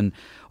bloggers and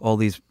all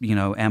these,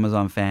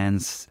 Amazon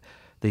fans...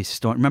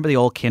 remember the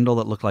old Kindle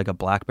that looked like a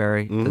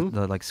BlackBerry,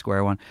 the like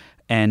square one,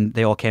 and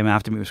they all came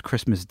after me. It was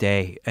Christmas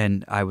Day,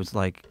 and I was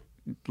like,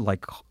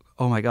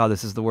 oh my God,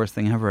 this is the worst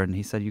thing ever. And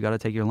he said, you got to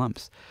take your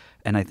lumps.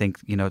 And I think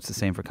it's the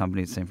same for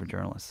companies, the same for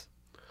journalists.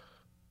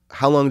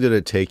 How long did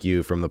it take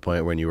you from the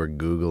point when you were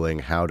Googling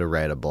how to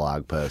write a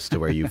blog post to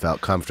where you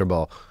felt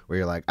comfortable, where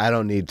you're like, I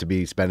don't need to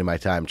be spending my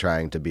time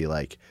trying to be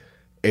like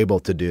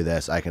able to do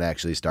this. I can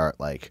actually start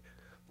like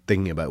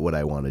thinking about what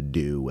I want to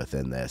do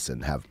within this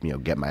and have,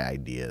 get my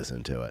ideas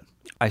into it.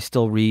 I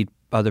still read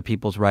other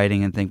people's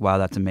writing and think, wow,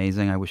 that's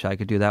amazing. I wish I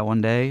could do that one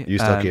day. You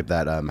still keep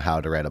that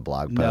how to write a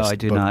blog post? No, I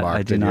do not.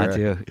 I do not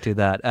do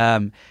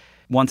that.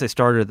 Once I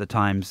started at the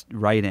Times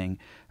writing,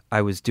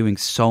 I was doing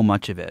so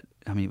much of it.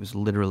 I mean, it was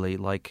literally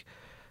like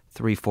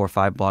 3, 4,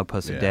 5 blog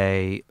posts a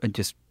day,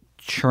 just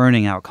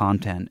churning out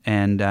content.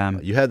 And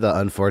you had the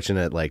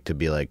unfortunate to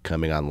be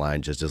coming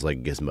online just as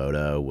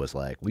Gizmodo was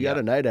like, we got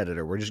a night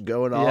editor, we're just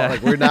going all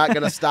we're not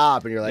gonna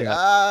stop, and you're like,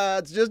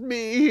 it's just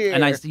me here.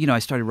 And I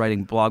started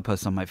writing blog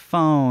posts on my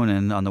phone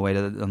and on the way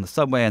on the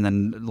subway, and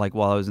then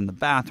while I was in the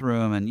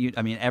bathroom, and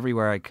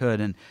everywhere I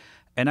could,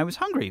 and I was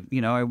hungry.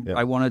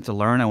 I wanted to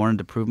learn, I wanted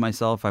to prove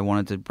myself, I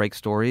wanted to break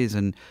stories,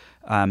 and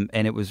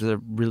it was a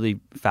really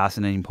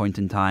fascinating point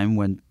in time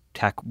when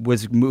tech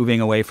was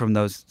moving away from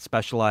those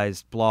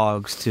specialized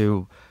blogs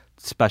to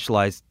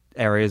specialized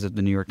areas of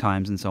the New York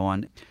Times and so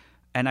on.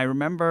 And I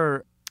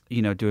remember,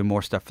 doing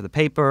more stuff for the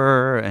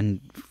paper and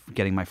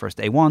getting my first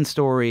A1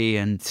 story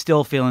and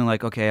still feeling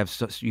like, okay, I've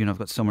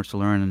got so much to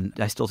learn, and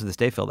I still to this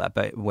day feel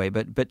that way.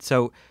 But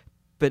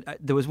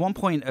there was one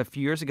point a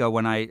few years ago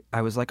when I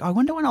was like, oh, I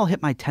wonder when I'll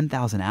hit my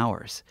 10,000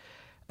 hours.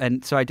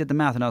 And so I did the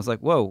math, and I was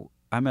like, whoa,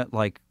 I'm at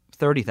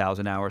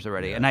 30,000 hours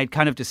already. Yeah. And I'd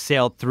kind of just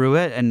sailed through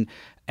it. And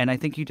I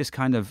think you just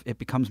it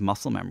becomes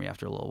muscle memory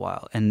after a little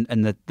while. And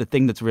the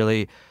thing that's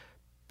really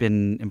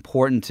been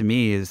important to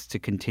me is to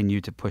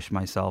continue to push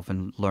myself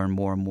and learn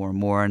more and more and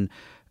more,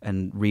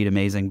 and read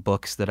amazing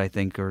books that I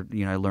think are,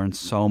 I learned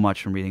so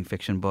much from reading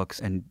fiction books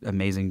and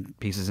amazing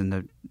pieces in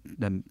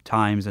the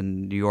Times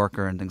and New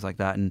Yorker and things like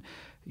that. And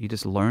you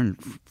just learn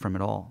from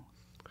it all.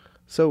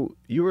 So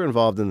you were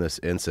involved in this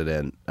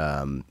incident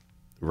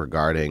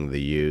regarding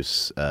the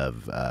use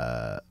of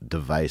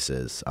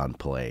devices on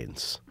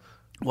planes.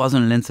 It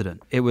wasn't an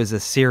incident. It was a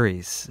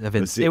series of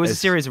a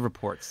series of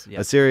reports.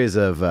 Yeah. A series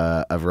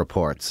of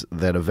reports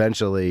that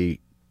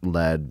eventually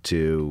led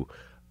to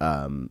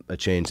a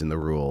change in the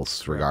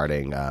rules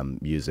regarding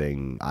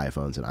using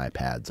iPhones and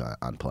iPads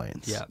on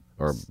planes. Yeah.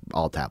 Or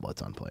all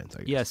tablets on planes, I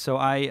guess. Yeah, so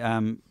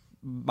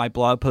my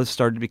blog posts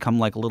started to become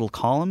like little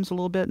columns a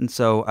little bit, and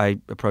so I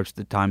approached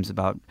the Times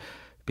about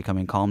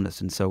becoming columnist,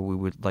 and so we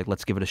would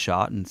let's give it a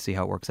shot and see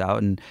how it works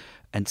out. And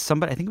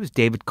somebody, I think it was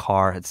David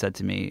Carr, had said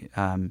to me,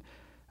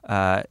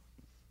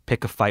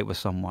 pick a fight with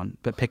someone,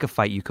 but pick a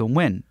fight you can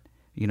win.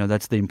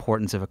 That's the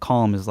importance of a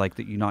column, is that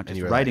you're not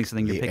just writing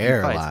something, you're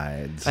picking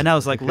fights. And I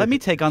was like, let me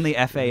take on the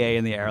FAA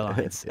and the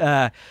airlines.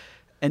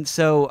 And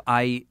so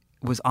I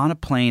was on a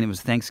plane. It was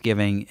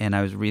Thanksgiving, and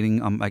I was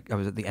reading. I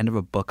was at the end of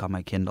a book on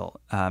my Kindle,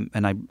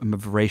 and I'm a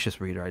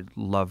voracious reader. I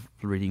love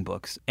reading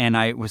books. And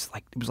it was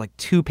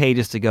 2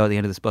 pages to go at the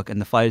end of this book, and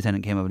the flight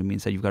attendant came over to me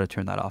and said, "You've got to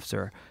turn that off,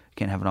 sir. You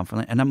can't have it on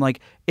for." And I'm like,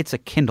 "It's a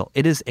Kindle.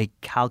 It is a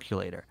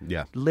calculator.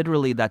 Yeah,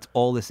 literally, that's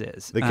all this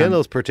is." The Kindle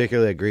is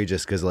particularly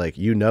egregious because,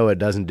 it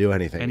doesn't do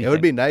anything. It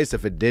would be nice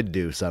if it did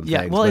do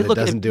something, but it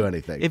doesn't do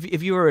anything.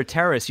 If you were a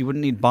terrorist, you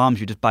wouldn't need bombs.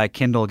 You just buy a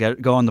Kindle,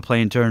 go on the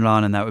plane, turn it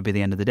on, and that would be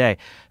the end of the day.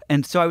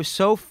 And so I was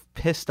so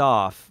pissed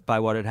off by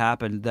what had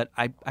happened that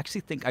I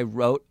actually think I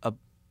wrote a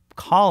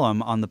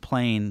column on the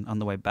plane on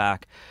the way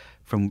back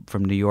from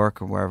New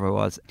York or wherever it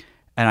was.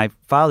 And I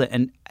filed it,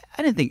 and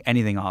I didn't think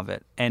anything of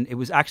it. And it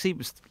was I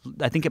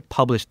think it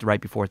published right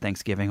before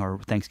Thanksgiving or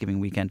Thanksgiving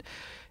weekend.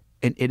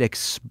 And it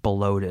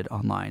exploded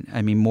online.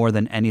 I mean, more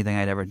than anything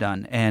I'd ever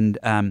done. And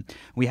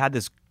we had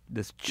this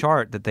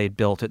chart that they'd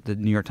built at the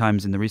New York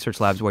Times in the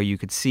research labs where you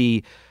could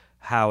see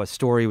how a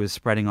story was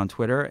spreading on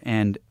Twitter,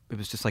 and it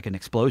was just like an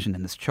explosion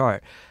in this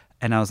chart.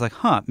 And I was like,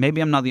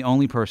 maybe I'm not the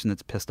only person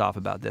that's pissed off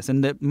about this.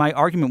 And my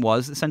argument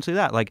was essentially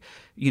that,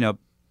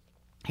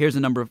 here's the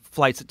number of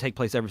flights that take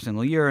place every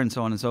single year and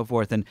so on and so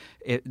forth. And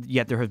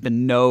yet there have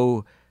been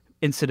no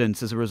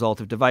incidents as a result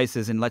of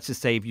devices. And let's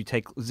just say if you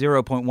take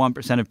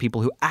 0.1% of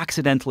people who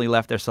accidentally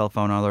left their cell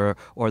phone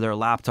or their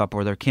laptop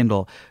or their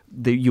Kindle,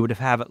 you would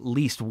have at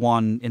least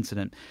one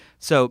incident.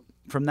 So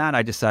from that,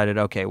 I decided,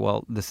 okay,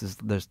 well,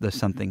 there's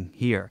something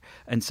here.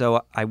 And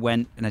so I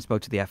went and I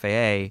spoke to the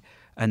FAA,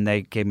 and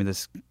they gave me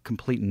this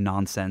complete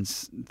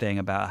nonsense thing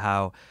about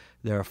how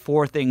there are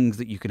 4 things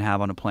that you can have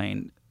on a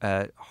plane: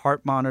 a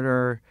heart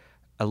monitor,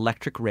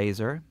 electric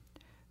razor,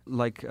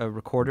 like a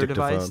recorder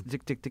device,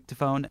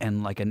 dictaphone,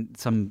 and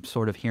some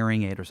sort of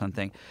hearing aid or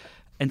something.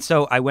 And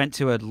so I went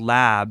to a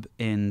lab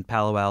in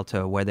Palo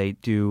Alto where they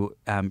do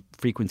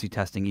frequency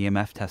testing,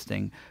 EMF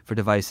testing for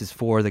devices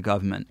for the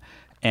government.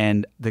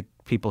 And the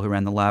people who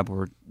ran the lab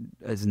were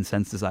as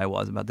incensed as I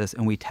was about this.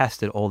 And we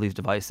tested all these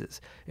devices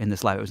in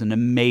this lab. It was an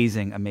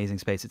amazing, amazing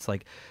space. It's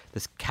like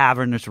this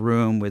cavernous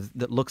room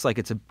that looks like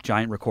it's a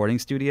giant recording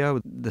studio,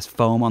 with this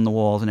foam on the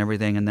walls and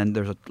everything. And then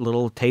there's a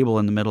little table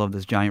in the middle of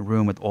this giant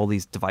room with all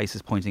these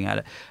devices pointing at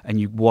it. And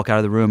you walk out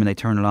of the room and they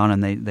turn it on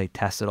and they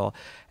test it all.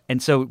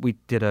 And so we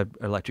did an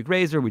electric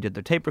razor, we did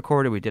the tape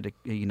recorder, we did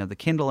the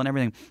Kindle and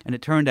everything. And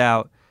it turned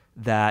out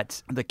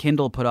that the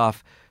Kindle put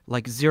off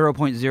like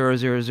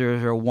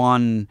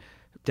 0.00001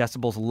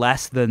 decibels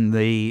less than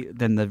the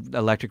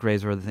electric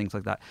razor or the things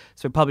like that.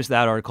 So I published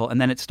that article,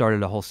 and then it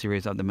started a whole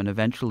series of them. And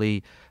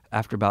eventually,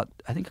 after about,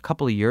 I think, a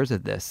couple of years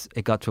of this,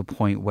 it got to a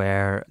point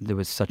where there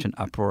was such an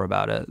uproar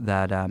about it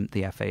that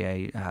the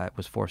FAA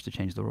was forced to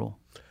change the rule.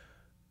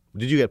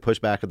 Did you get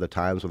pushback at the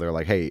times where they're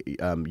like, "Hey,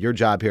 your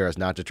job here is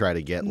not to try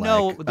to get there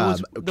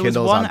was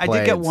Kindles one. on planes"? I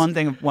did get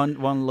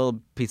one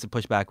little piece of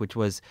pushback, which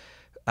was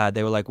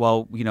they were like,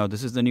 "Well,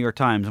 this is the New York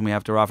Times, and we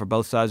have to offer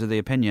both sides of the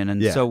opinion,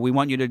 and so we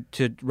want you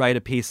to write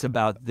a piece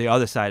about the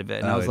other side of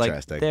it." And I was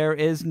like, "There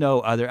is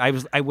no other." I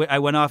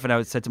went off and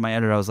I said to my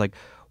editor, I was like,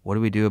 what do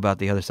we do about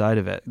the other side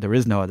of it? There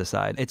is no other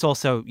side. It's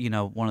also,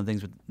 one of the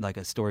things with like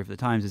a story for the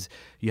Times is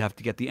you have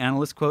to get the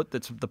analyst quote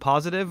that's the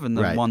positive and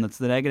the one that's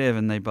the negative,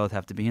 and they both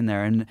have to be in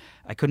there. And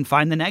I couldn't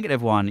find the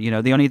negative one.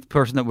 The only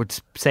person that would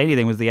say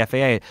anything was the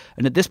FAA.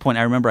 And at this point,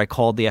 I remember I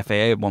called the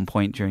FAA at one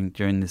point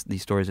during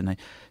these stories, and I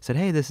said,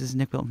 "Hey, this is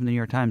Nick Bilton from the New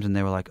York Times," and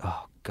they were like,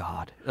 "Oh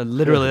God!"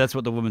 Literally, that's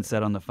what the woman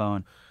said on the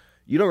phone.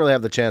 You don't really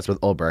have the chance with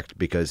Ulbricht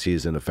because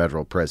he's in a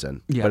federal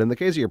prison. Yeah. But in the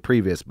case of your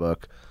previous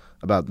book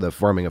about the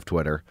forming of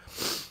Twitter,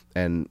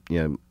 and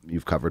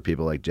you've covered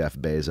people like Jeff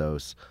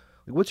Bezos.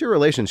 What's your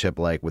relationship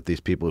like with these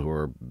people who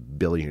are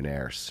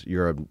billionaires?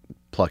 You're a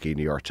plucky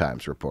New York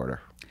Times reporter.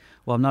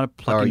 Well, I'm not a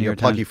plucky New York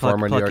Times.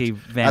 Former plucky New York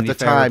Vanity At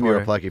the Fair time, reporter. you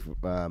were a plucky.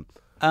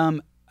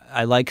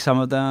 I like some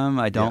of them.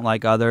 I don't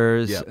like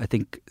others. Yeah. I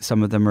think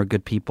some of them are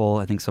good people.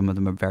 I think some of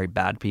them are very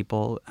bad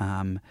people.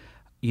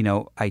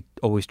 I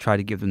always try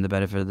to give them the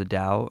benefit of the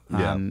doubt,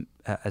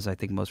 as I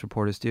think most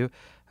reporters do.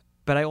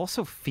 But I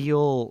also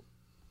feel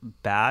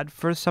bad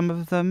for some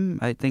of them.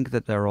 I think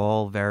that they're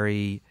all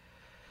they're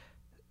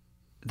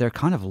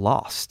kind of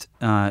lost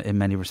in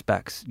many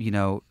respects.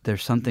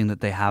 There's something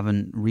that they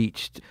haven't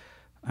reached.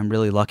 I'm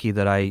really lucky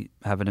that I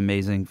have an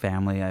amazing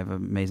family. I have an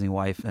amazing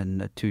wife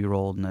and a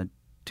 2-year-old and a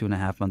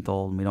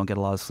 2.5-month-old, and we don't get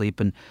a lot of sleep,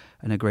 and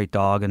a great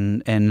dog,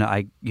 and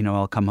I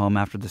I'll come home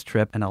after this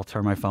trip and I'll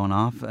turn my phone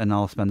off and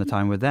I'll spend the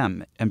time with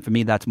them. And for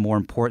me, that's more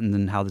important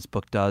than how this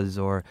book does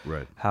or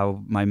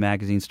how my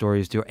magazine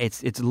stories do.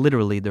 It's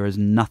literally, there is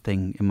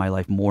nothing in my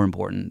life more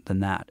important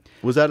than that.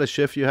 Was that a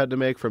shift you had to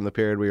make from the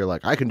period where you're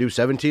like, I can do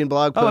 17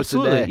 blog posts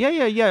a day?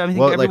 Yeah. I think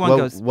everyone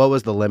goes. What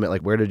was the limit?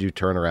 Like, where did you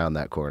turn around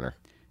that corner?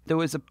 There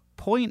was a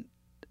point.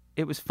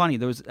 It was funny.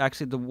 There was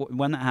actually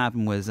when that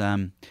happened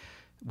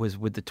was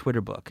with the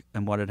Twitter book,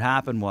 and what had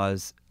happened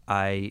was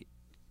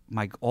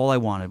all I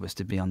wanted was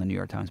to be on the New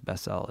York Times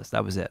bestseller list.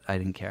 That was it. I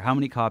didn't care how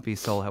many copies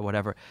sold,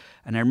 whatever.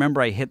 And I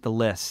remember I hit the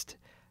list,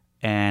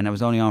 and I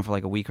was only on for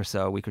like a week or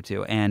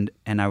two, and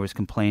I was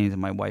complaining to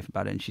my wife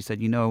about it, and she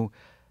said,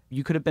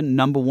 you could have been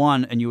number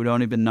one, and you would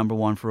only been number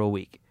one for a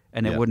week,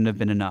 and it wouldn't have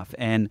been enough.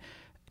 And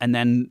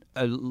then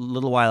a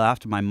little while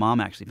after, my mom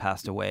actually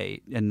passed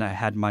away, and I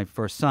had my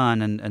first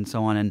son, and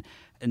so on,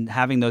 and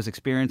having those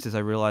experiences, I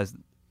realized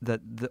that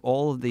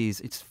all of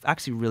these, it's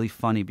actually really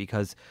funny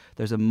because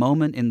there's a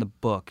moment in the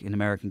book, in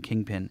American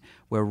Kingpin,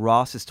 where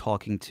Ross is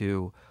talking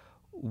to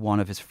one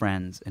of his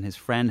friends, and his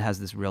friend has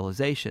this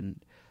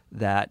realization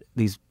that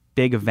these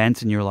big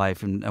events in your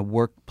life, in a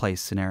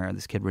workplace scenario,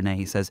 this kid Renee,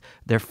 he says,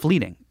 they're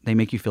fleeting. They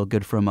make you feel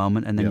good for a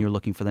moment, and then you're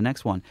looking for the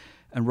next one.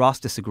 And Ross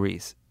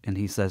disagrees, and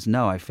he says,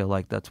 no, I feel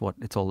like that's what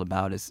it's all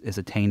about, is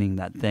attaining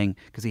that thing,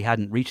 because he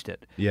hadn't reached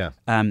it. Yeah.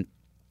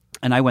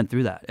 And I went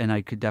through that, and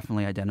I could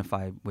definitely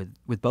identify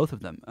with both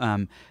of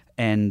them.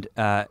 And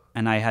I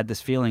had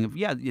this feeling of,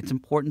 it's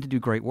important to do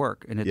great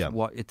work, and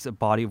it's a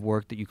body of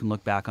work that you can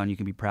look back on, you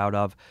can be proud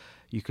of,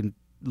 you can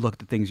look at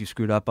the things you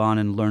screwed up on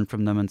and learn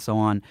from them, and so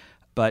on.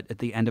 But at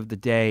the end of the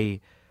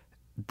day,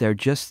 they're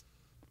just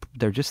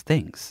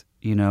things,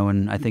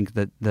 And I think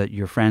that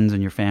your friends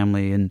and your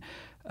family and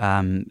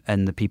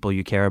the people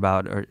you care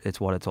about, it's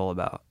what it's all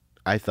about.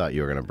 I thought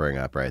you were going to bring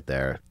up right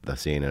there the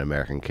scene in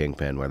American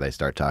Kingpin where they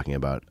start talking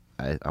about,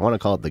 I want to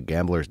call it the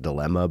gambler's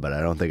dilemma, but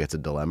I don't think it's a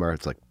dilemma.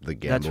 It's like the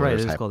gambler's... That's right, it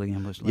is called the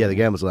gambler's dilemma. Yeah, the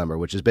gambler's dilemma,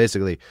 which is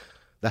basically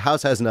the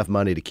house has enough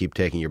money to keep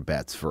taking your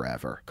bets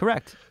forever.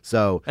 Correct.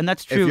 So and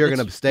that's true. If you're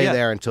going to stay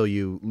there until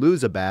you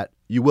lose a bet,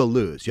 you will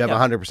lose. You have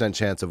a 100%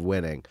 chance of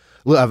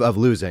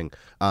losing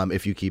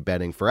if you keep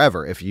betting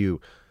forever. If you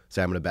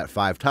say, I'm going to bet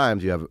 5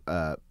 times, you have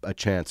a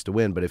chance to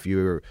win. But if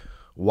you're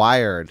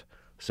wired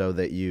so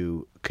that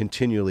you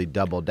continually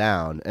double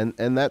down,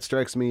 and that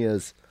strikes me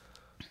as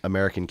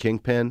American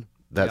Kingpin.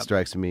 That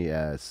strikes me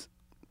as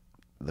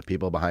the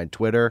people behind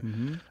Twitter,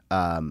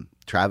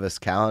 Travis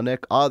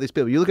Kalanick, all these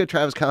people. You look at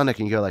Travis Kalanick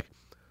and you go like,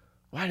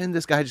 why didn't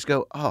this guy just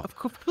go,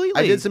 completely.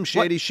 I did some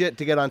shady shit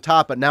to get on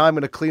top, but now I'm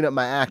going to clean up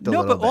my act a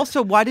little bit. No, but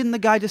also, why didn't the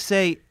guy just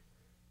say,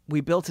 we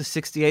built a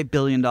 $68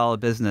 billion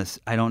business,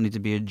 I don't need to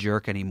be a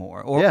jerk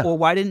anymore? Or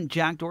why didn't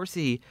Jack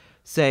Dorsey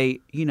say,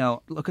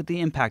 look at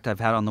the impact I've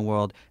had on the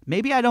world.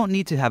 Maybe I don't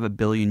need to have 1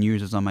 billion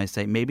users on my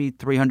site. Maybe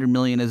 300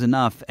 million is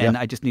enough, and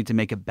I just need to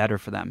make it better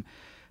for them.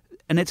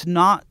 And it's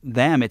not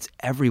them, it's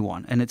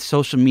everyone. And it's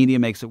social media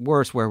makes it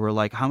worse, where we're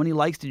like, how many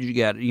likes did you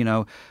get?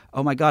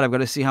 Oh my God, I've got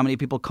to see how many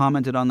people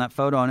commented on that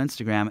photo on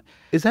Instagram.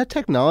 Is that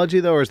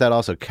technology, though, or is that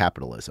also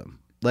capitalism?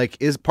 Like,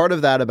 is part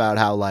of that about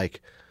how,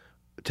 like,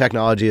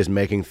 technology is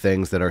making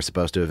things that are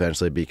supposed to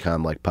eventually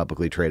become like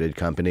publicly traded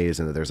companies,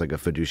 and that there's like a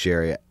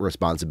fiduciary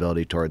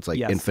responsibility towards like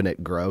Yes.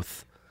 infinite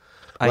growth.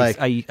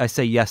 I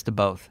say yes to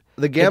both.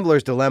 The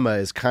gambler's dilemma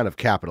is kind of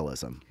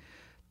capitalism.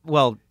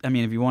 Well, I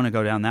mean, if you want to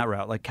go down that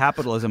route, like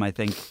capitalism, I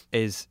think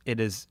is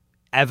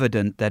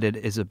evident that it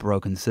is a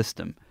broken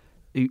system.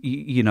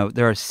 You know,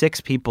 there are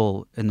 6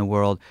 people in the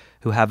world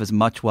who have as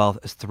much wealth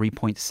as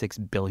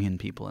 3.6 billion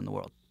people in the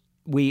world.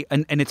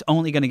 And it's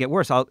only going to get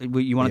worse.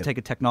 You want to take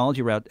a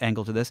technology route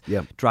angle to this?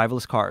 Yeah.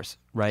 Driverless cars,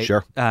 right?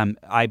 Sure.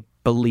 I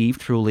believe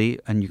truly,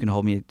 and you can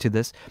hold me to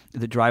this,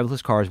 that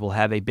driverless cars will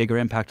have a bigger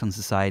impact on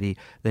society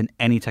than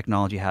any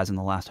technology has in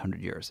the last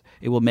 100 years.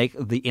 It will make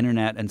the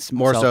internet and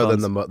More cell so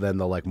phones than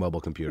the like mobile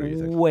computer, you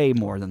think? way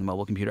more than the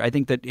mobile computer. I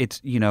think that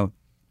it's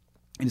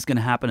going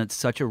to happen at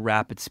such a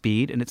rapid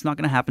speed, and it's not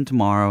going to happen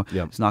tomorrow.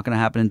 Yep. It's not going to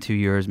happen in 2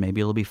 years.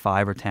 Maybe it'll be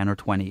 5 or 10 or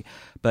 20,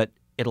 but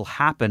it'll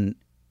happen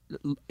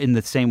in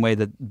the same way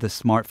that the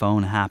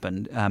smartphone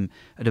happened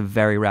at a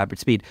very rapid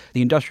speed.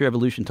 The Industrial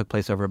Revolution took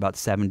place over about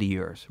 70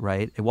 years,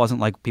 right? It wasn't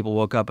like people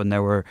woke up and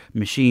there were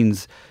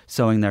machines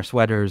sewing their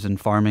sweaters and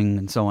farming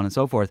and so on and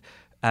so forth.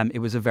 It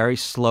was a very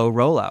slow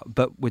rollout.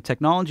 But with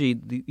technology,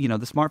 the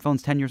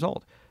smartphone's 10 years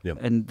old. Yep.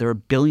 And there are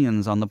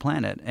billions on the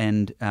planet.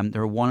 And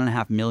there are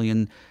 1.5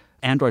 million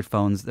Android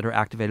phones that are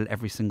activated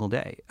every single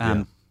day.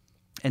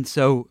 And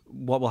so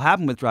what will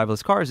happen with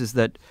driverless cars is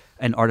that,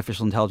 and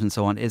artificial intelligence and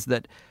so on, is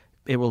that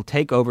it will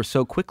take over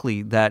so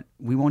quickly that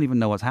we won't even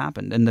know what's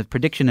happened. And the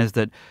prediction is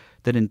that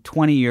in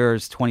 20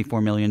 years,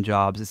 24 million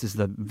jobs, this is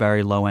the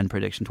very low-end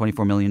prediction,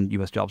 24 million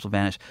U.S. jobs will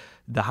vanish.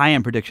 The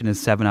high-end prediction is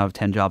 7 out of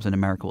 10 jobs in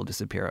America will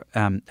disappear.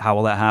 How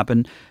will that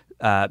happen?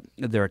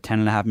 There are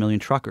 10.5 million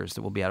truckers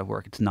that will be out of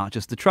work. It's not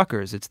just the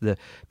truckers. It's the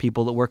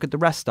people that work at the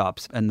rest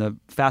stops and the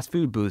fast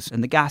food booths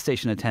and the gas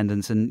station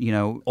attendants and,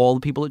 all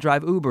the people that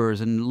drive Ubers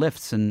and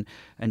Lyfts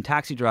and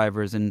taxi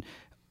drivers and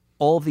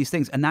all of these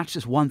things. And that's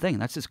just one thing.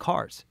 That's just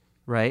cars,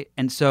 right?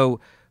 And so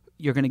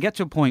you're going to get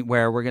to a point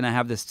where we're going to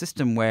have this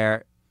system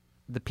where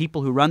the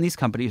people who run these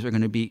companies are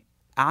going to be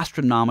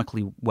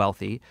astronomically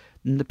wealthy,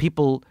 and the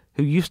people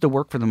who used to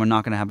work for them are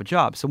not going to have a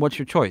job. So what's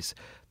your choice?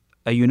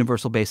 A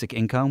universal basic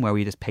income where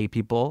we just pay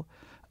people?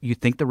 You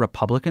think the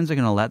Republicans are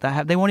going to let that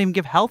happen? They won't even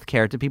give health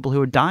care to people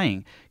who are dying.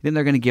 You think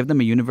they're going to give them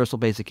a universal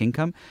basic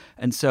income?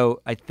 And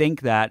so I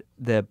think that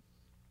the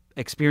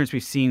experience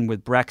we've seen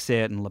with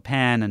Brexit and Le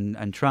Pen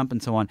and Trump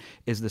and so on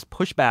is this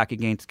pushback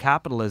against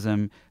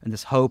capitalism and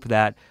this hope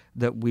that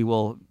we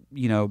will,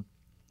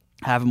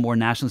 have a more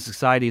nationalist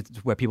society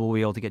where people will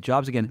be able to get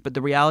jobs again. But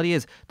the reality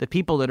is the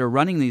people that are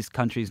running these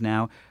countries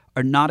now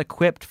are not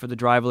equipped for the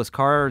driverless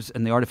cars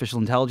and the artificial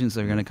intelligence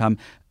that are going to come.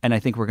 And I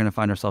think we're going to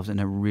find ourselves in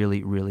a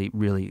really, really,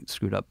 really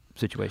screwed up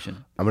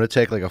situation. I'm going to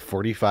take like a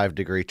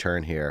 45-degree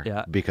turn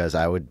here because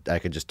I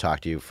could just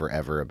talk to you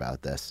forever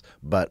about this.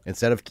 But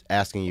instead of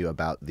asking you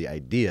about the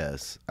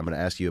ideas, I'm going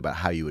to ask you about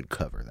how you would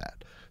cover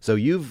that. So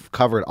you've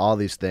covered all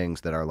these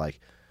things that are like,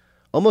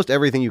 almost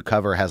everything you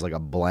cover has like a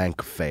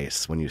blank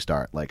face when you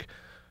start. Like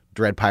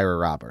Dread Pirate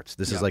Roberts.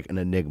 This is like an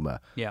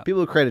enigma. Yeah.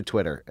 People who created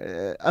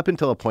Twitter, up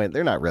until a point,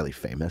 they're not really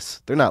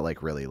famous. They're not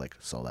like really like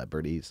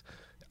celebrities.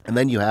 And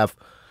then you have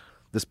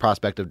this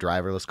prospect of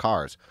driverless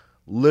cars.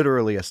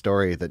 Literally a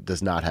story that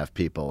does not have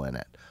people in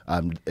it.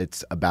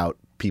 It's about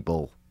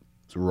people's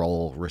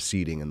role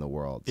receding in the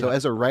world. So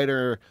as a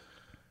writer,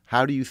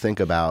 how do you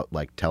think about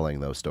like telling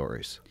those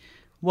stories?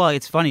 Well,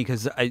 it's funny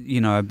because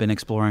I've been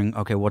exploring.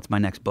 Okay, what's my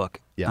next book?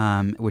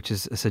 Yeah. Which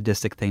is a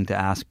sadistic thing to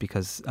ask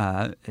because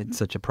it's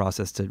such a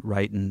process to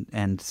write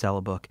and sell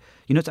a book.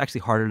 It's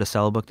actually harder to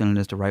sell a book than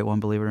it is to write one.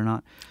 Believe it or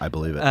not. I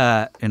believe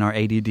it. In our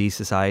ADD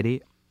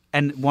society.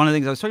 And one of the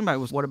things I was talking about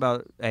was what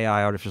about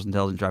AI, artificial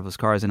intelligence, driverless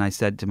cars? And I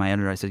said to my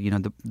editor, I said,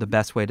 the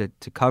best way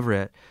to cover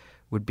it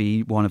would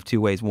be one of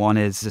two ways. One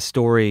is the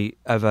story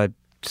of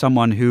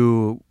someone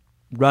who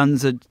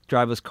runs a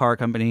driverless car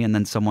company and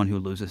then someone who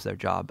loses their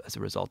job as a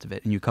result of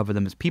it. And you cover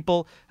them as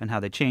people and how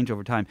they change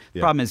over time. The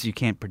problem is you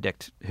can't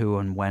predict who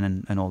and when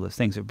and all those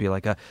things. It would be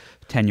like a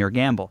 10-year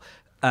gamble.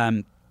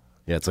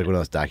 Yeah, it's like one of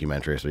those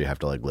documentaries where you have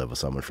to like live with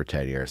someone for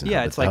 10 years. And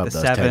It's like the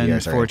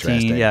 7,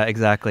 14. Yeah,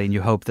 exactly. And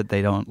you hope that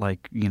they don't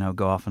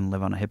go off and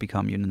live on a hippie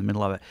commune in the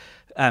middle of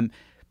it.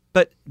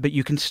 But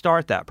you can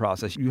start that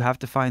process. You have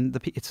to find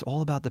it's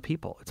all about the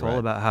people. It's all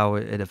about how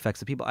it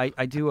affects the people.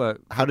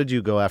 How did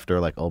you go after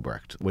like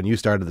Ulbricht? When you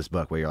started this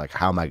book where you're like,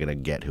 how am I going to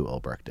get who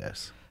Ulbricht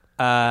is?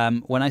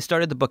 When I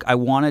started the book, I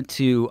wanted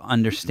to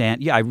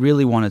understand. I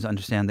really wanted to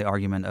understand the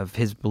argument of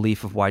his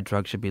belief of why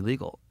drugs should be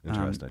legal.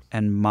 Interesting.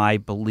 And my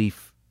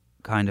belief,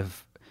 kind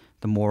of,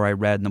 the more I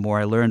read and the more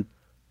I learned,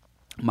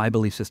 my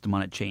belief system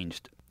on it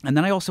changed. And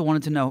then I also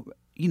wanted to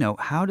know,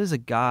 how does a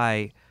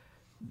guy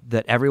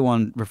that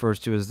everyone refers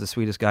to as the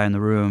sweetest guy in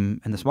the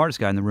room and the smartest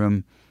guy in the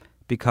room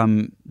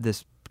become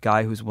this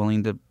guy who's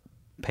willing to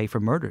pay for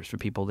murders for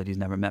people that he's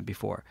never met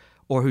before,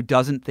 or who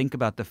doesn't think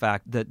about the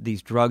fact that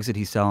these drugs that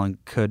he's selling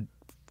could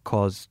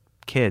cause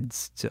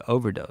kids to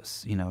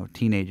overdose,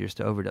 teenagers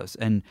to overdose.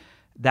 And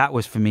that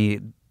was, for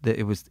me,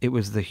 it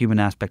was the human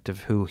aspect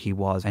of who he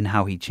was and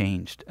how he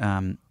changed.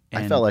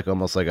 I felt like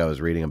almost like I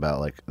was reading about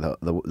like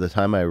the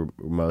time I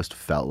most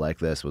felt like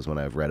this was when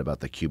I've read about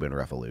the Cuban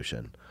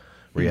Revolution,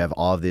 where you have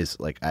all of these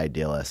like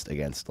idealists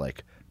against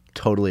like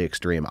totally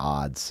extreme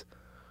odds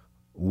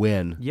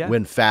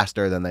win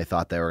faster than they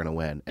thought they were going to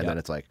win, and then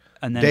it's like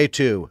day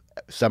 2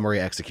 summary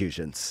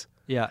executions.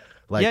 Yeah.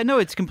 Like, no,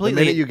 it's completely.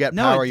 The minute you get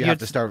power, you have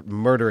to start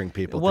murdering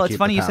people. Well, to it's keep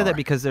funny the you said that power.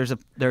 because there's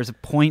a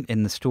point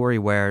in the story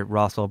where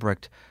Ross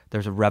Ulbricht,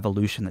 there's a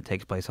revolution that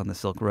takes place on the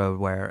Silk Road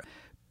where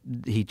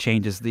he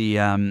changes the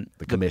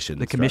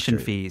commission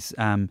fees.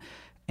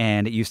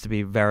 And it used to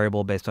be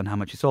variable based on how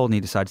much you sold, and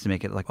he decides to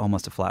make it like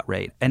almost a flat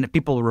rate. And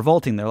people are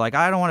revolting. They're like,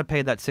 I don't want to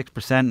pay that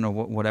 6% or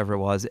whatever it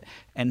was.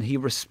 And he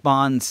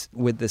responds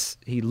with this.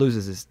 He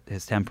loses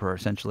his temper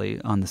essentially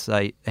on the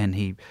site, and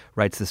he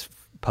writes this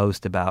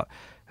post about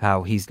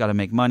how he's got to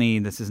make money.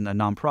 This isn't a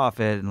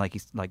nonprofit, and like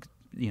he's like,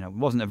 it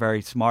wasn't a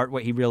very smart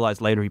way. He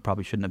realized later he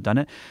probably shouldn't have done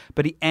it.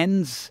 But he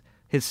ends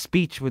his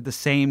speech with the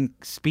same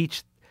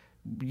speech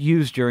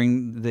used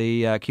during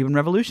the Cuban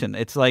Revolution.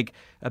 It's like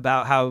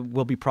about how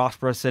we'll be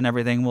prosperous and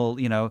everything will,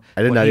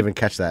 I did not even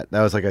catch that.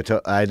 That was like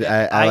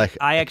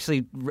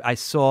I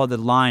saw the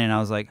line and I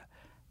was like,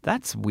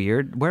 that's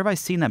weird. Where have I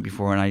seen that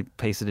before? And I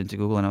pasted it into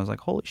Google and I was like,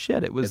 holy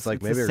shit, it's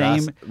like the maybe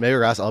same. Maybe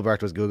Ross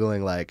Ulbricht was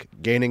Googling like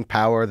gaining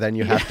power, then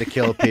you have to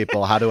kill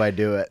people. How do I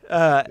do it?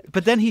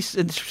 But then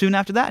soon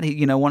after that,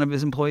 one of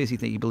his employees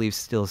he believes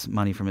steals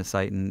money from his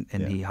site and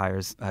he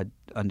hires an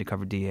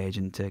undercover DEA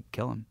agent to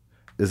kill him.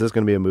 Is this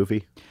going to be a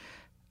movie?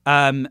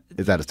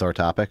 Is that a sore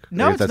topic?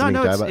 No, it's not.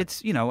 No,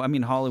 it's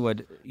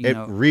Hollywood. It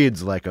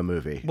reads like a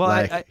movie. Well,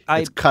 like,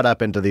 it's cut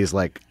up into these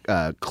like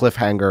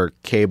cliffhanger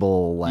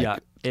cable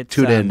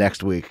tune in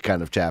next week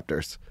kind of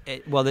chapters.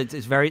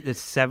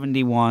 It's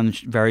 71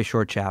 very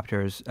short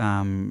chapters.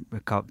 Some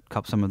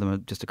of them are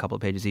just a couple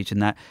of pages each,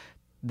 and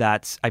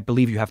that's I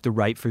believe you have to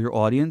write for your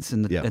audience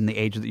and the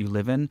age that you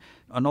live in,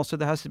 and also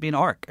there has to be an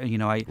arc.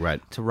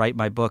 To write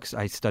my books,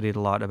 I studied a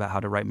lot about how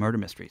to write murder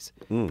mysteries.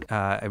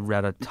 I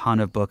read a ton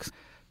of books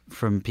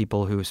from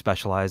people who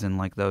specialize in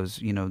like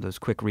those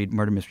quick read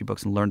murder mystery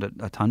books and learned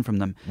a ton from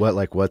them.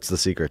 What's the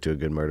secret to a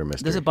good murder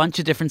mystery? There's a bunch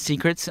of different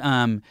secrets.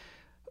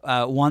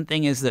 One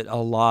thing is that a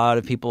lot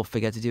of people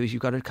forget to do is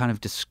you've got to kind of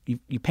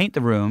you paint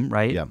the room,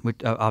 right? Yeah.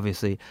 Which,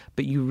 obviously,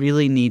 but you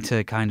really need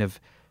to kind of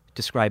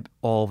describe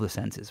all the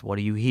senses. What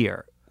do you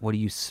hear? What do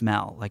you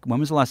smell? Like, when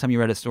was the last time you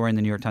read a story in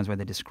the New York Times where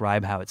they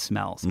describe how it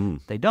smells?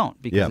 They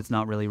don't, because it's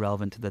not really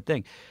relevant to the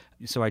thing.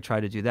 So I try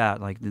to do that,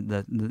 like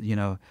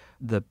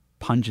the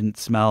pungent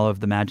smell of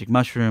the magic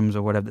mushrooms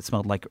or whatever that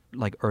smelled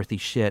like earthy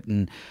shit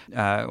and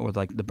or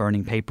like the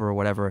burning paper or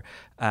whatever.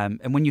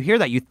 And when you hear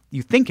that,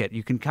 you think it.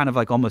 You can kind of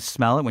like almost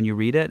smell it when you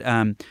read it.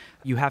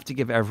 You have to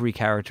give every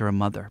character a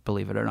mother,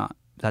 believe it or not.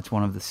 That's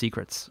one of the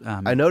secrets.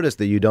 I noticed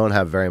that you don't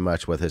have very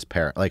much with his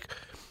parent. Like,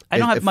 I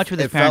don't have much with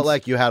his parents. It felt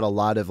like you had a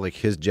lot of like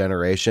his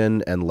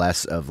generation and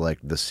less of like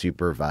the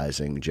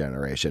supervising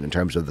generation in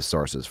terms of the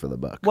sources for the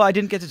book. Well, I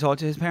didn't get to talk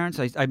to his parents.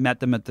 I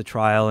met them at the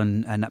trial,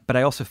 but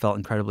I also felt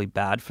incredibly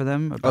bad for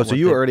them. So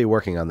you were already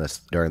working on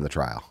this during the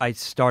trial? I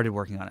started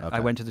working on it. Okay. I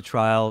went to the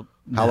trial.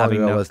 How long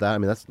ago was that? I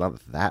mean, that's not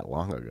that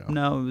long ago.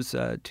 No, it was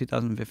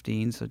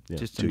 2015, so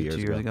just 2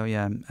 years ago.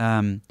 Yeah,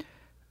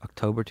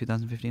 October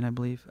 2015, I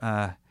believe.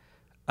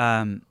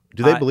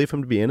 Do they believe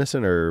him to be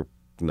innocent or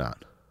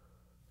not?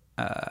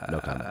 No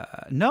comment.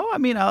 No, I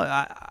mean,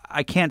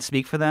 I can't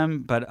speak for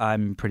them, but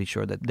I'm pretty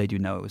sure that they do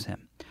know it was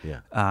him. Yeah.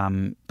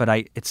 But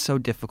it's so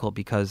difficult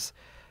because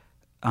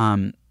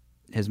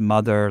his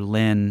mother,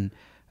 Lynn,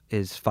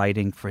 is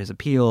fighting for his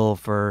appeal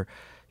for,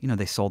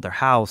 they sold their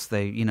house.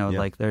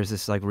 Like there's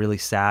this like really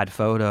sad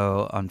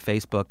photo on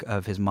Facebook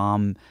of his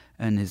mom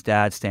and his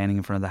dad standing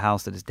in front of the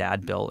house that his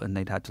dad built, and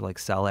they'd had to like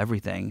sell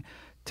everything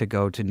to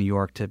go to New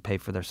York to pay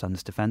for their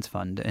son's defense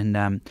fund.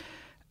 And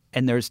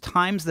there's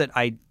times that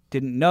I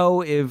didn't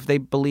know if they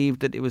believed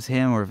that it was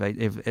him or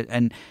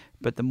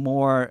but the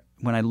more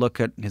when I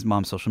look at his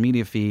mom's social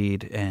media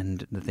feed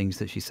and the things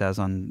that she says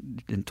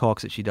in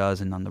talks that she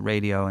does and on the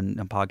radio and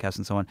podcasts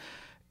and so on,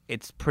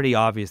 it's pretty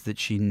obvious that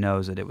she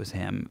knows that it was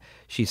him.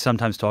 She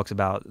sometimes talks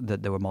about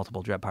that there were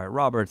multiple Dread Pirate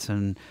Roberts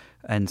and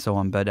so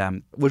on, but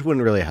which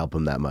wouldn't really help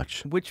him that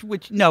much.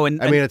 Which no,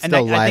 and I mean, it's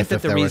still life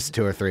if there was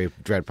 2 or 3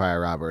 Dread Pirate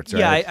Roberts.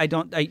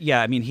 Right?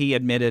 Yeah, I mean, he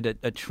admitted at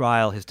a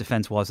trial. His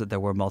defense was that there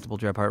were multiple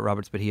Dread Pirate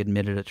Roberts, but he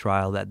admitted at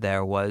trial that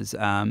there was.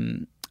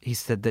 He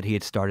said that he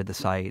had started the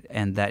site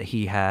and that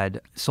he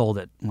had sold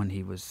it when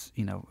he was,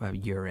 a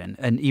year in.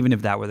 And even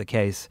if that were the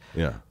case,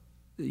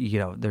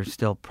 there's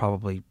still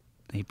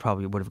he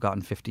probably would have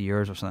gotten 50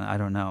 years or something. I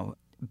don't know.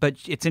 But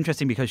it's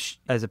interesting because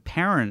as a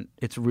parent,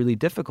 it's really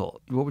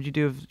difficult. What would you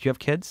do? Do you have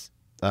kids?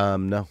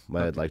 No,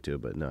 I'd like to,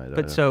 but no, I don't.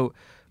 But so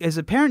as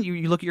a parent,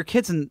 you look at your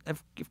kids and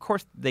of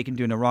course they can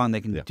do no wrong.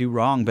 They can do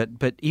wrong.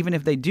 But even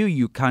if they do,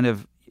 you kind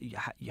of,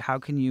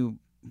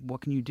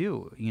 what can you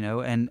do?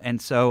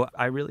 And so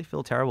I really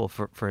feel terrible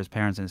for his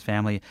parents and his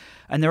family.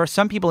 And there are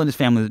some people in his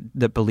family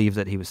that believe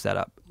that he was set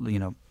up,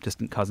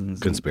 distant cousins,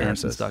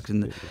 conspiracists, and stuff,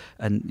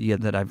 and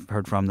that I've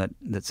heard from that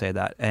say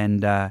that.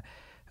 And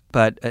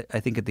But I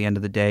think at the end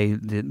of the day,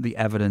 the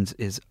evidence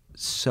is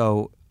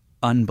so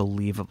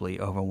unbelievably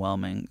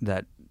overwhelming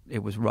that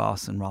it was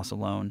Ross and Ross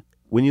alone.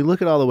 When you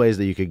look at all the ways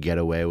that you could get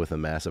away with a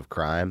massive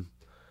crime,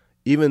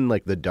 even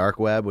like the dark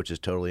web, which is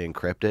totally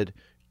encrypted,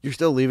 you're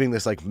still leaving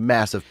this like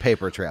massive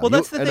paper trail. Well,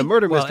 that's the in thing. a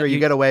murder Well, mystery, you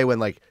get away when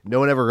like no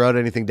one ever wrote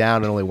anything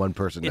down and only one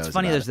person knows. It's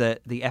funny. about There's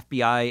the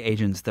FBI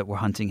agents that were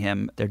hunting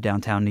him. They're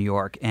downtown New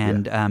York,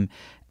 and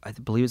I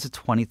believe it's the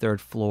 23rd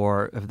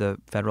floor of the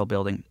federal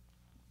building,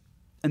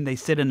 and they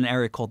sit in an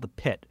area called the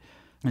Pit.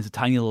 It's a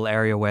tiny little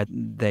area where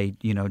they,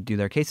 do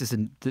their cases.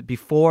 And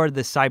before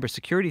the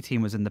cybersecurity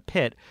team was in the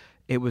Pit,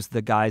 it was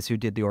the guys who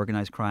did the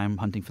organized crime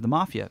hunting for the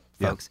mafia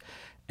folks. Yeah.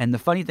 And the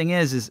funny thing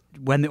is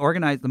when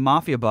the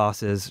mafia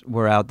bosses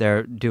were out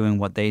there doing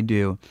what they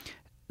do,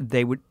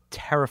 they were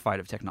terrified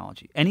of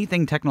technology.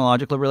 Anything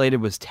technological related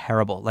was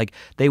terrible. Like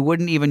they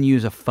wouldn't even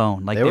use a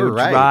phone. Like they would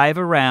drive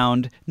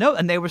around. No,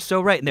 and they were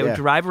so right. And they would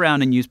drive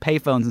around and use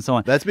payphones and so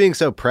on. That's being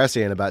so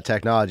prescient about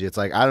technology. It's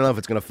like, I don't know if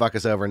it's going to fuck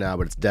us over now,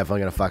 but it's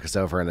definitely going to fuck us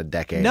over in a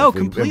decade. No, if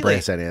we completely.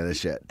 Embrace any of this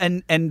shit.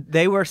 And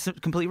they were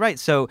completely right.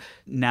 So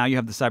now you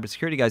have the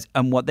cybersecurity guys,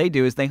 and what they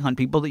do is they hunt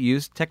people that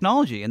use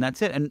technology, and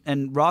that's it.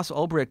 And Ross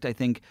Ulbricht, I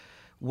think,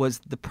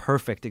 was the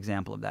perfect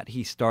example of that.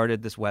 He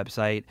started this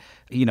website.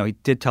 He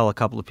did tell a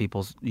couple of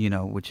people,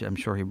 which I'm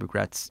sure he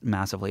regrets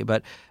massively.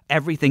 But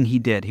everything he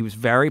did, he was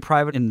very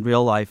private in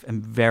real life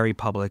and very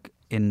public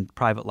in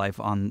private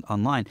life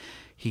online.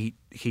 He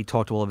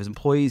talked to all of his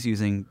employees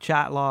using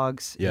chat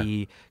logs. Yeah.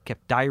 He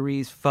kept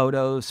diaries,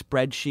 photos,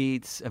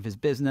 spreadsheets of his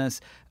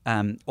business.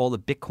 All the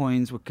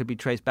bitcoins could be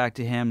traced back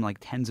to him, like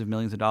tens of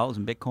millions of dollars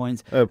in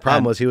bitcoins. The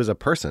problem was he was a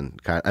person.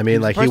 He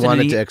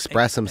wanted to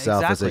express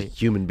himself as a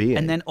human being.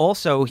 And then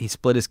also he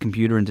split his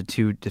computer into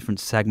two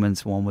different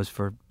segments. One was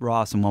for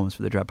Ross and one was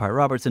for the Dread Pirate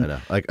Robertson. I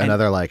know.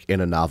 Another like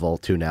in a novel,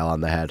 2 nail on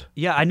the head.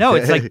 Yeah, I know.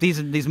 It's like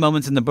these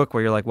moments in the book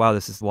where you're like, wow,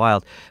 this is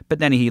wild. But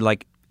then he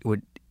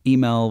would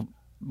email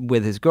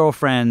with his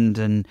girlfriend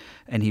and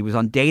he was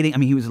on dating. I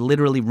mean, he was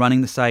literally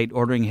running the site,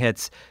 ordering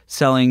hits,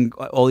 selling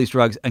all these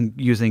drugs and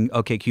using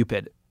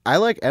OkCupid. I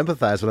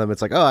empathize with him.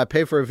 It's like, oh, I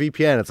pay for a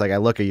VPN. It's like I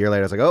look a year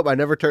later. It's like, oh, I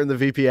never turned the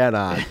VPN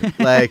on.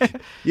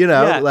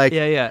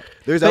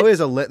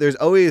 There's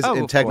always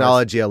in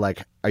technology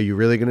are you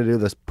really going to do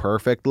this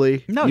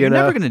perfectly? No, you're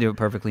never going to do it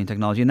perfectly in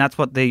technology, and that's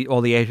what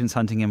all the agents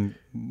hunting him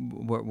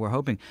were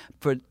hoping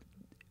for.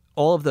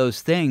 All of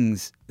those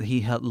things, he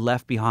had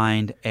left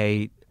behind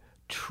a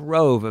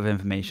trove of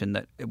information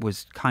that it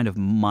was kind of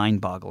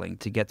mind-boggling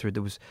to get through.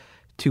 There was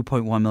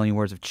 2.1 million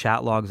words of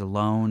chat logs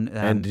alone.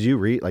 And did you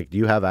read? Do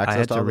you have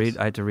access to all this?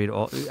 I had to read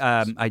all.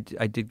 I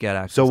did get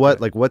access. So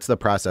what? What's the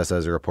process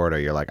as a reporter?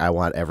 You're like, I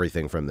want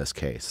everything from this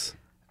case.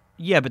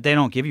 Yeah, but they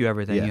don't give you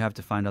everything. Yeah. You have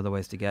to find other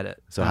ways to get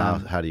it. So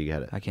how do you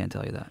get it? I can't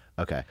tell you that.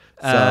 Okay.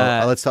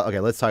 So let's talk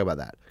about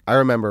that. I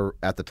remember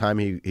at the time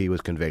he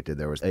was convicted,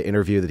 there was an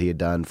interview that he had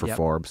done for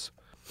Forbes.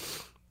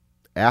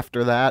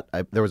 After that,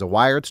 there was a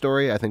Wired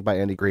story, I think, by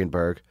Andy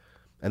Greenberg.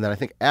 And then I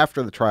think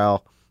after the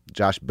trial,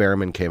 Josh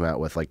Behrman came out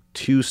with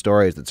 2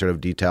 stories that sort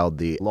of detailed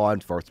the law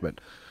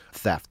enforcement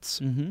thefts.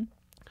 Mm-hmm.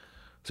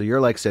 So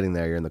you're sitting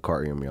there, you're in the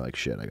courtroom, you're like,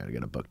 shit, I got to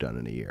get a book done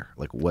in a year.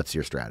 What's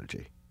your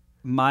strategy?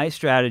 My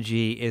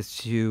strategy is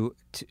to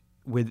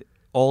with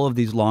all of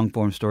these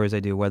long-form stories I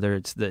do, whether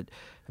it's the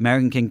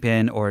American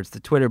Kingpin or it's the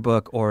Twitter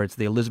book or it's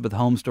the Elizabeth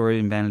Holmes story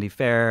in Vanity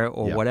Fair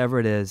or whatever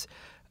it is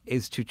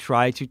to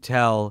try to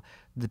tell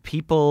the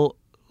people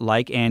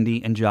like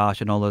Andy and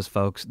Josh and all those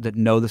folks that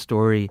know the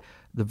story,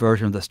 the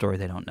version of the story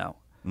they don't know,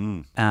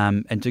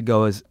 and to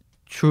go as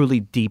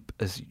truly deep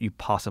as you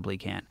possibly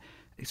can.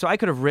 So I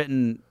could have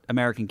written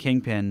American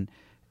Kingpin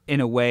in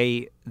a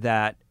way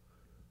that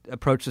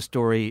approached the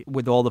story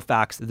with all the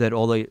facts that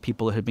all the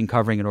people that had been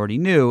covering it already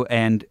knew,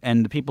 and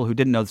the people who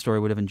didn't know the story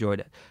would have enjoyed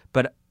it.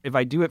 But if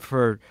I do it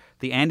for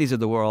the Andys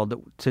of the world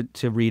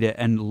to read it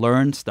and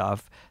learn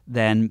stuff,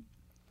 then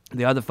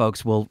the other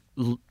folks will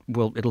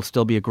it'll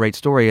still be a great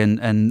story,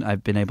 and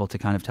I've been able to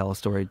kind of tell a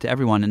story to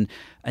everyone,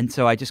 and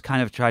so I just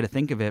kind of try to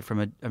think of it from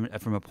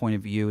a point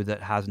of view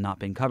that has not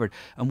been covered.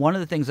 And one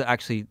of the things that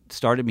actually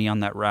started me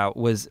on that route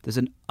was there's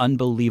an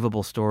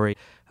unbelievable story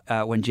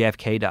when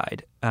JFK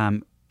died.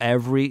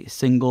 Every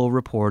single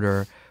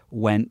reporter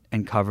went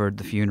and covered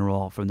the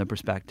funeral from the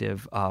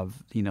perspective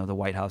of, the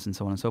White House and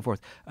so on and so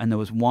forth. And there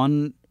was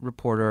one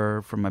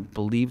reporter from, I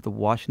believe, the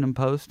Washington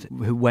Post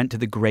who went to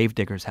the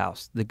gravedigger's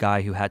house, the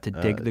guy who had to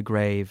dig the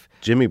grave.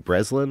 Jimmy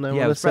Breslin, I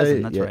want to say?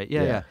 Breslin, that's right.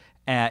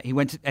 Yeah. He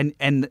went to,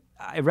 and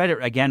I read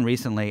it again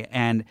recently,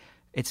 and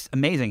it's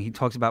amazing. He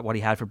talks about what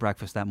he had for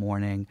breakfast that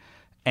morning.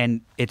 And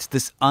it's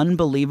this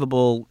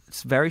unbelievable,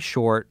 it's very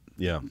short,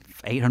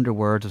 800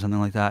 words or something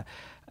like that.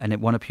 And it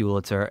won a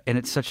Pulitzer, and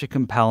it's such a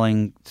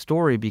compelling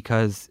story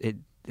because it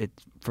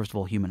first of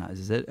all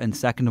humanizes it, and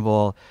second of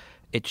all,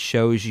 it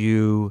shows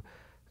you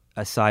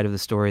a side of the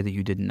story that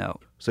you didn't know.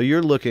 So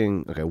you're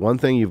looking, okay, one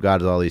thing you've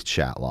got is all these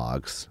chat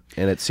logs,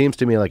 and it seems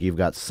to me like you've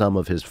got some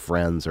of his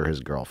friends or his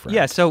girlfriend.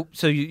 Yeah, so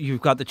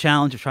you've got the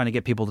challenge of trying to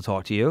get people to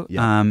talk to you.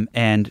 Yeah.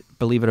 And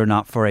believe it or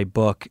not, for a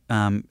book,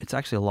 it's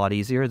actually a lot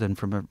easier than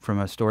from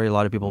a story. A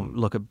lot of people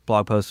look at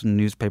blog posts and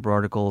newspaper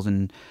articles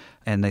and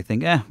they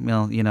think,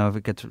 well, you know,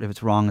 if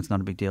it's wrong, it's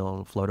not a big deal.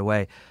 It'll float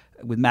away.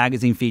 With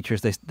magazine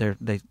features,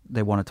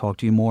 they want to talk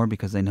to you more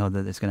because they know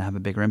that it's going to have a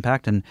bigger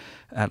impact, and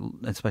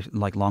especially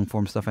like long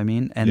form stuff. I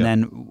mean, and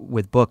then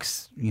with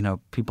books, you know,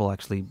 people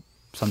actually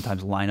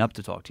sometimes line up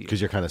to talk to you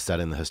because you're kind of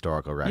setting the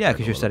historical record. Yeah,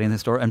 because you're setting the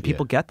story, and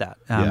people get that.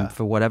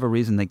 For whatever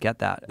reason, they get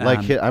that.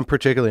 I'm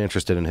particularly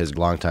interested in his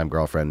longtime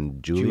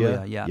girlfriend,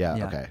 Julia.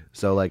 Yeah. Okay.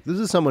 So, like, this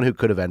is someone who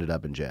could have ended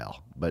up in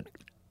jail, but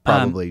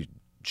probably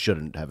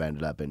shouldn't have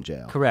ended up in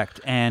jail.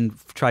 Correct. And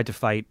tried to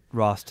fight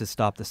Ross to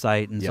stop the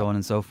site and so on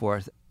and so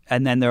forth.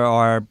 And then there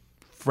are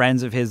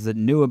friends of his that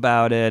knew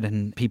about it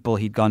and people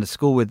he'd gone to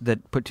school with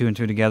that put two and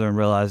two together and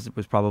realized it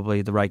was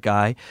probably the right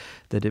guy,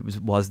 that it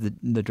was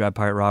the Dread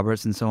Pirate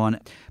Roberts and so on.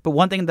 But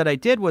one thing that I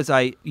did was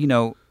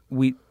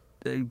we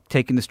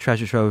taking this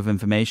treasure trove of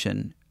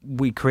information,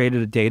 we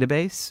created a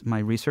database, my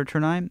researcher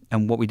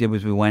and what we did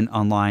was we went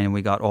online and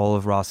we got all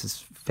of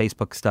Ross's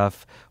Facebook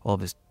stuff, all of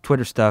his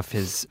Twitter stuff,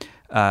 his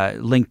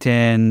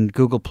LinkedIn,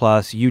 Google+,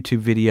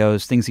 YouTube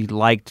videos, things he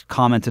liked,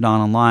 commented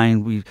on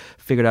online. We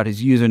figured out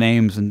his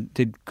usernames and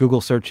did Google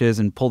searches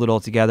and pulled it all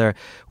together.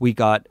 We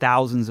got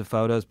thousands of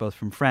photos, both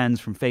from friends,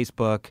 from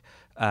Facebook,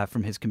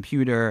 from his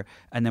computer,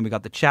 and then we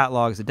got the chat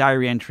logs, the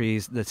diary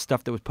entries, the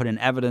stuff that was put in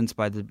evidence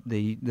by the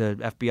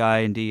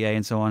FBI and DEA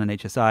and so on and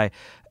HSI.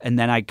 And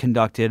then I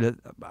conducted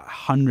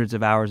hundreds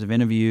of hours of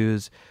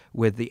interviews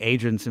with the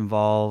agents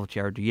involved,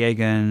 Jared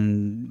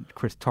Yegan,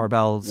 Chris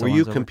Tarbell. Were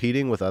you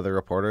competing with other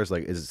reporters?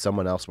 Like, is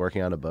someone else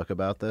working on a book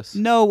about this?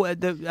 No,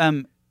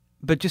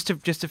 but just to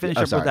finish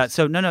up with that.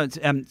 So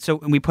so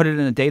we put it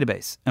in a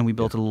database, and we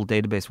built a little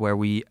database where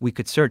we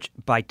could search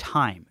by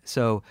time.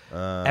 So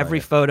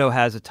every photo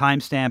has a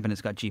timestamp, and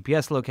it's got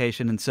GPS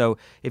location. And so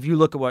if you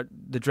look at what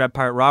the Dread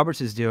Pirate Roberts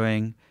is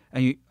doing,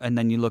 and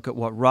then you look at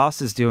what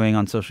Ross is doing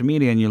on social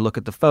media, and you look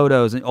at the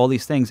photos and all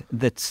these things,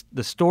 that's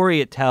the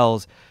story it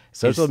tells.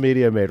 Social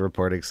media made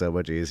reporting so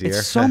much easier.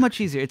 It's so much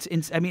easier.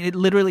 It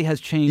literally has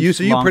changed.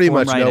 So you pretty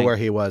much writing. know where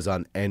he was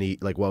on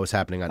what was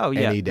happening on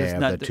any day of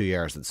the 2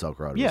 years that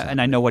Silk Road was happening.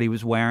 And I know what he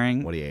was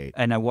wearing, what he ate,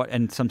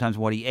 and sometimes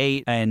what he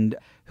ate, and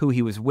who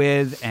he was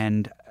with,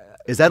 and.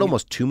 Is that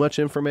almost too much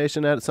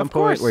information at some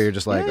point where you're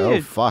just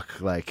like, fuck,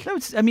 like? No,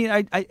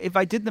 if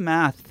I did the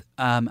math,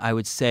 I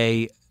would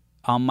say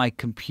on my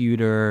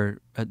computer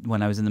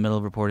when I was in the middle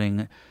of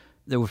reporting,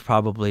 there was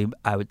probably,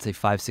 I would say,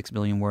 5-6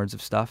 million words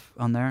of stuff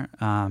on there,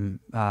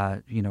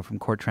 from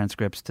court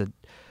transcripts to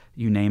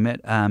you name it,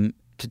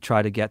 to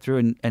try to get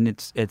through. And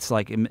it's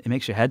like, it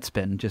makes your head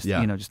spin just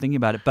thinking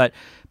about it. But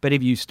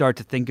if you start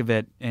to think of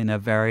it in a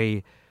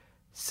very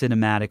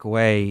cinematic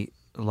way,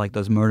 like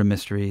those murder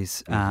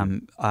mysteries,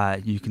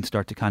 you can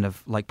start to kind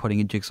of like putting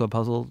a jigsaw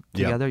puzzle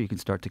together. You can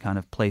start to kind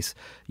of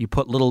you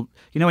put little,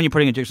 when you're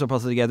putting a jigsaw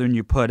puzzle together and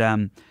you put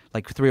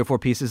like 3 or 4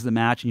 pieces that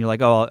match and you're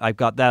like, oh, I've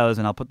got those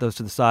and I'll put those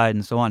to the side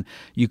and so on.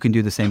 You can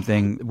do the same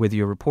thing with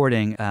your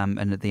reporting,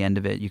 and at the end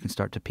of it, you can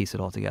start to piece it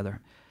all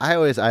together.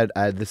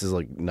 This is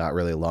like not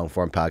really long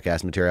form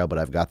podcast material, but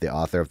I've got the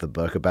author of the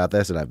book about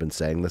this and I've been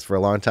saying this for a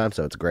long time,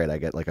 so it's great. I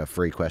get like a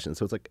free question.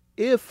 So it's like,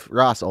 if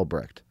Ross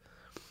Ulbricht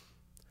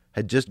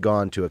had just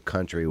gone to a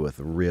country with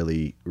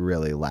really,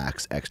 really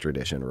lax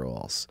extradition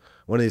rules.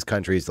 One of these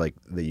countries like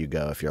that you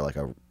go if you're like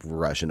a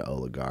Russian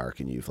oligarch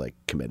and you've like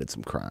committed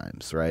some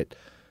crimes, right?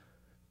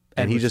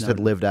 And he just had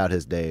lived out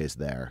his days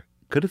there.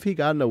 Could have he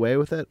gotten away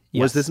with it?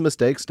 Yes. Was his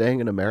mistake staying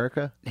in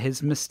America?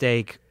 His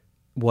mistake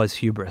was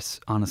hubris,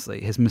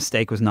 honestly. His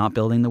mistake was not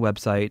building the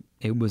website.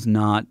 It was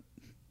not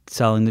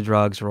selling the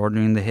drugs or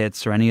ordering the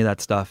hits or any of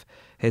that stuff.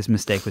 His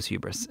mistake was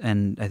hubris.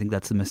 And I think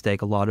that's the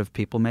mistake a lot of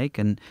people make.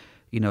 And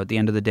at the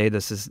end of the day,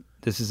 this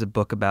is a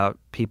book about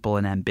people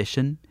and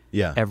ambition.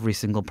 Yeah. Every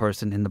single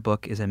person in the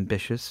book is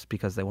ambitious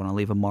because they want to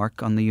leave a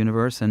mark on the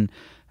universe, but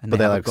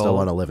they like still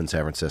want to live in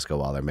San Francisco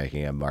while they're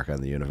making a mark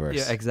on the universe.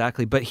 Yeah,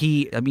 exactly. But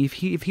if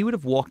he would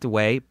have walked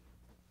away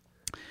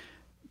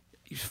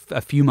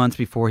a few months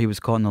before he was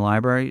caught in the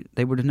library,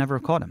 they would have never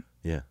caught him.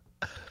 Yeah.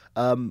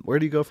 Where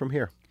do you go from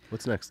here?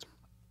 What's next?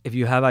 If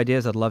you have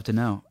ideas, I'd love to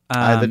know.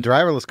 The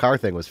driverless car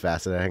thing was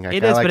fascinating.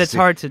 It is, but it's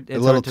hard to. It's a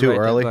little too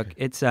early.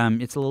 It's a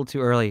little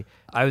too early.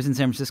 I was in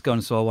San Francisco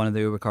and saw one of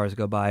the Uber cars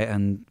go by,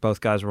 and both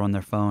guys were on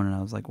their phone, and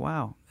I was like,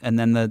 "Wow!" And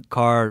then the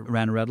car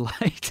ran a red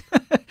light.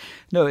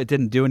 No, it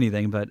didn't do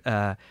anything, but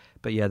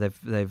yeah,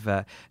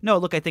 they've. No,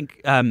 look, I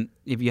think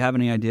if you have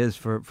any ideas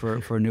for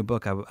a new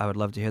book, I would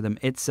love to hear them.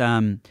 It's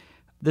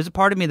there's a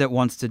part of me that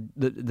wants to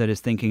that is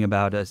thinking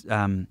about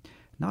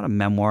not a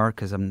memoir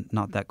because I'm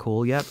not that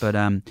cool yet, but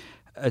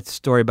a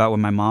story about when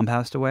my mom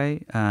passed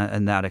away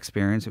and that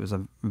experience. It was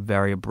a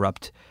very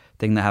abrupt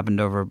thing that happened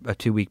over a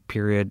 2-week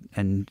period,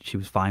 and she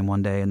was fine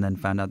one day and then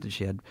found out that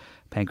she had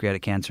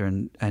pancreatic cancer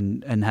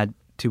and had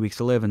 2 weeks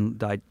to live and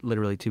died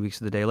literally 2 weeks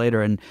of the day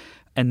later. And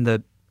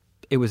the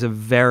it was a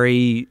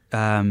very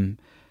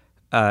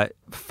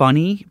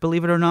funny,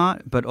 believe it or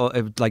not,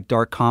 but like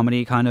dark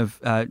comedy kind of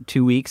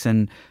 2 weeks,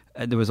 and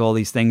there was all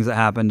these things that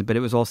happened, but it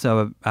was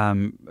also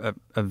a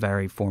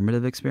very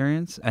formative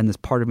experience. And there's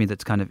part of me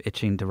that's kind of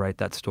itching to write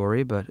that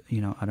story, but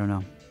I don't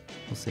know.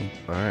 We'll see.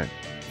 All right.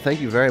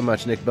 Thank you very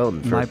much, Nick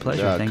Bilton, for My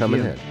pleasure. Thank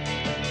coming you. in.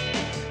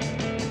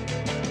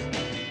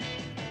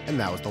 And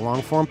that was the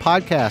Long Form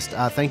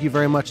Podcast. Thank you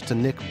very much to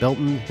Nick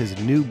Bilton. His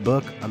new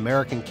book,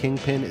 American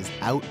Kingpin, is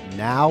out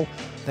now.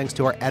 Thanks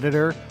to our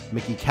editor,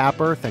 Mickey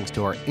Capper. Thanks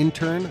to our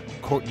intern,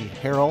 Courtney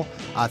Harrell.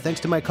 Thanks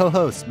to my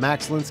co-hosts,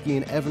 Max Linsky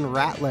and Evan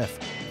Ratliff.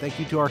 Thank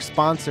you to our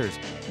sponsors,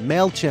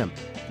 MailChimp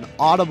and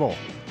Audible.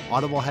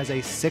 Audible has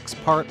a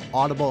 6-part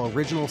Audible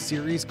original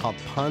series called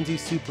Ponzi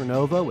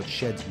Supernova, which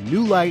sheds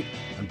new light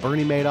on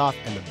Bernie Madoff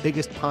and the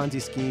biggest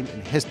Ponzi scheme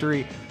in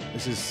history.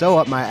 This is so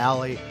up my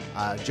alley.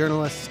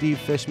 Journalist Steve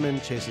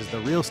Fishman chases the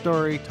real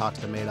story, talks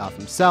to Madoff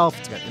himself.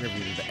 It's got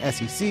interviews with the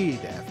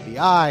SEC, the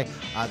FBI.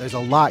 There's a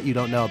lot you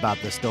don't know about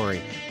this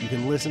story. You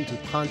can listen to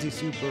Ponzi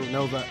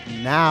Supernova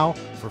now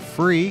for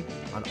free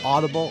on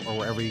Audible or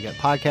wherever you get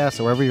podcasts.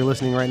 So wherever you're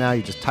listening right now,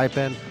 you just type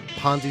in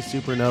Ponzi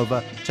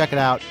Supernova. Check it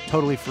out.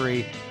 Totally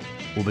free.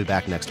 We'll be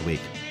back next week.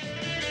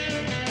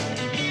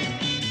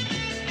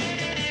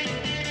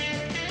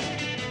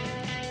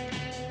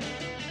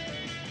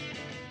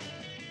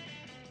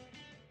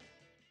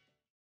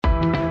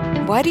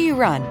 Why do you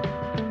run?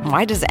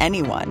 Why does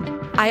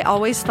anyone? I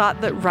always thought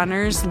that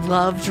runners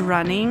loved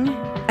running,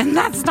 and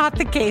that's not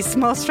the case.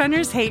 Most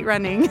runners hate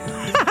running,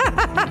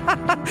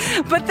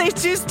 but they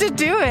choose to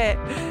do it.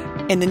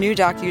 In the new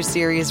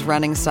docuseries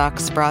Running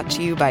Sucks, brought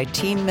to you by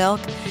Team Milk,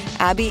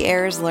 Abby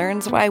Ayers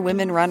learns why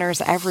women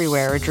runners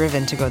everywhere are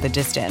driven to go the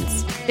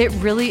distance. It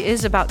really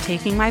is about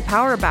taking my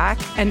power back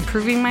and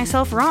proving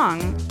myself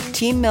wrong.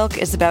 Team Milk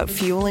is about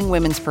fueling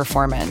women's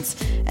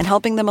performance and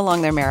helping them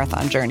along their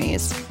marathon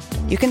journeys.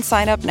 You can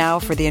sign up now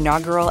for the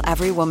inaugural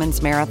Every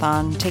Woman's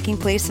Marathon taking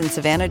place in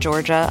Savannah,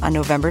 Georgia on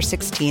November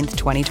 16th,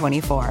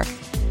 2024.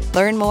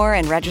 Learn more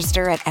and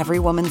register at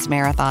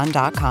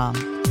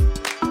everywomansmarathon.com.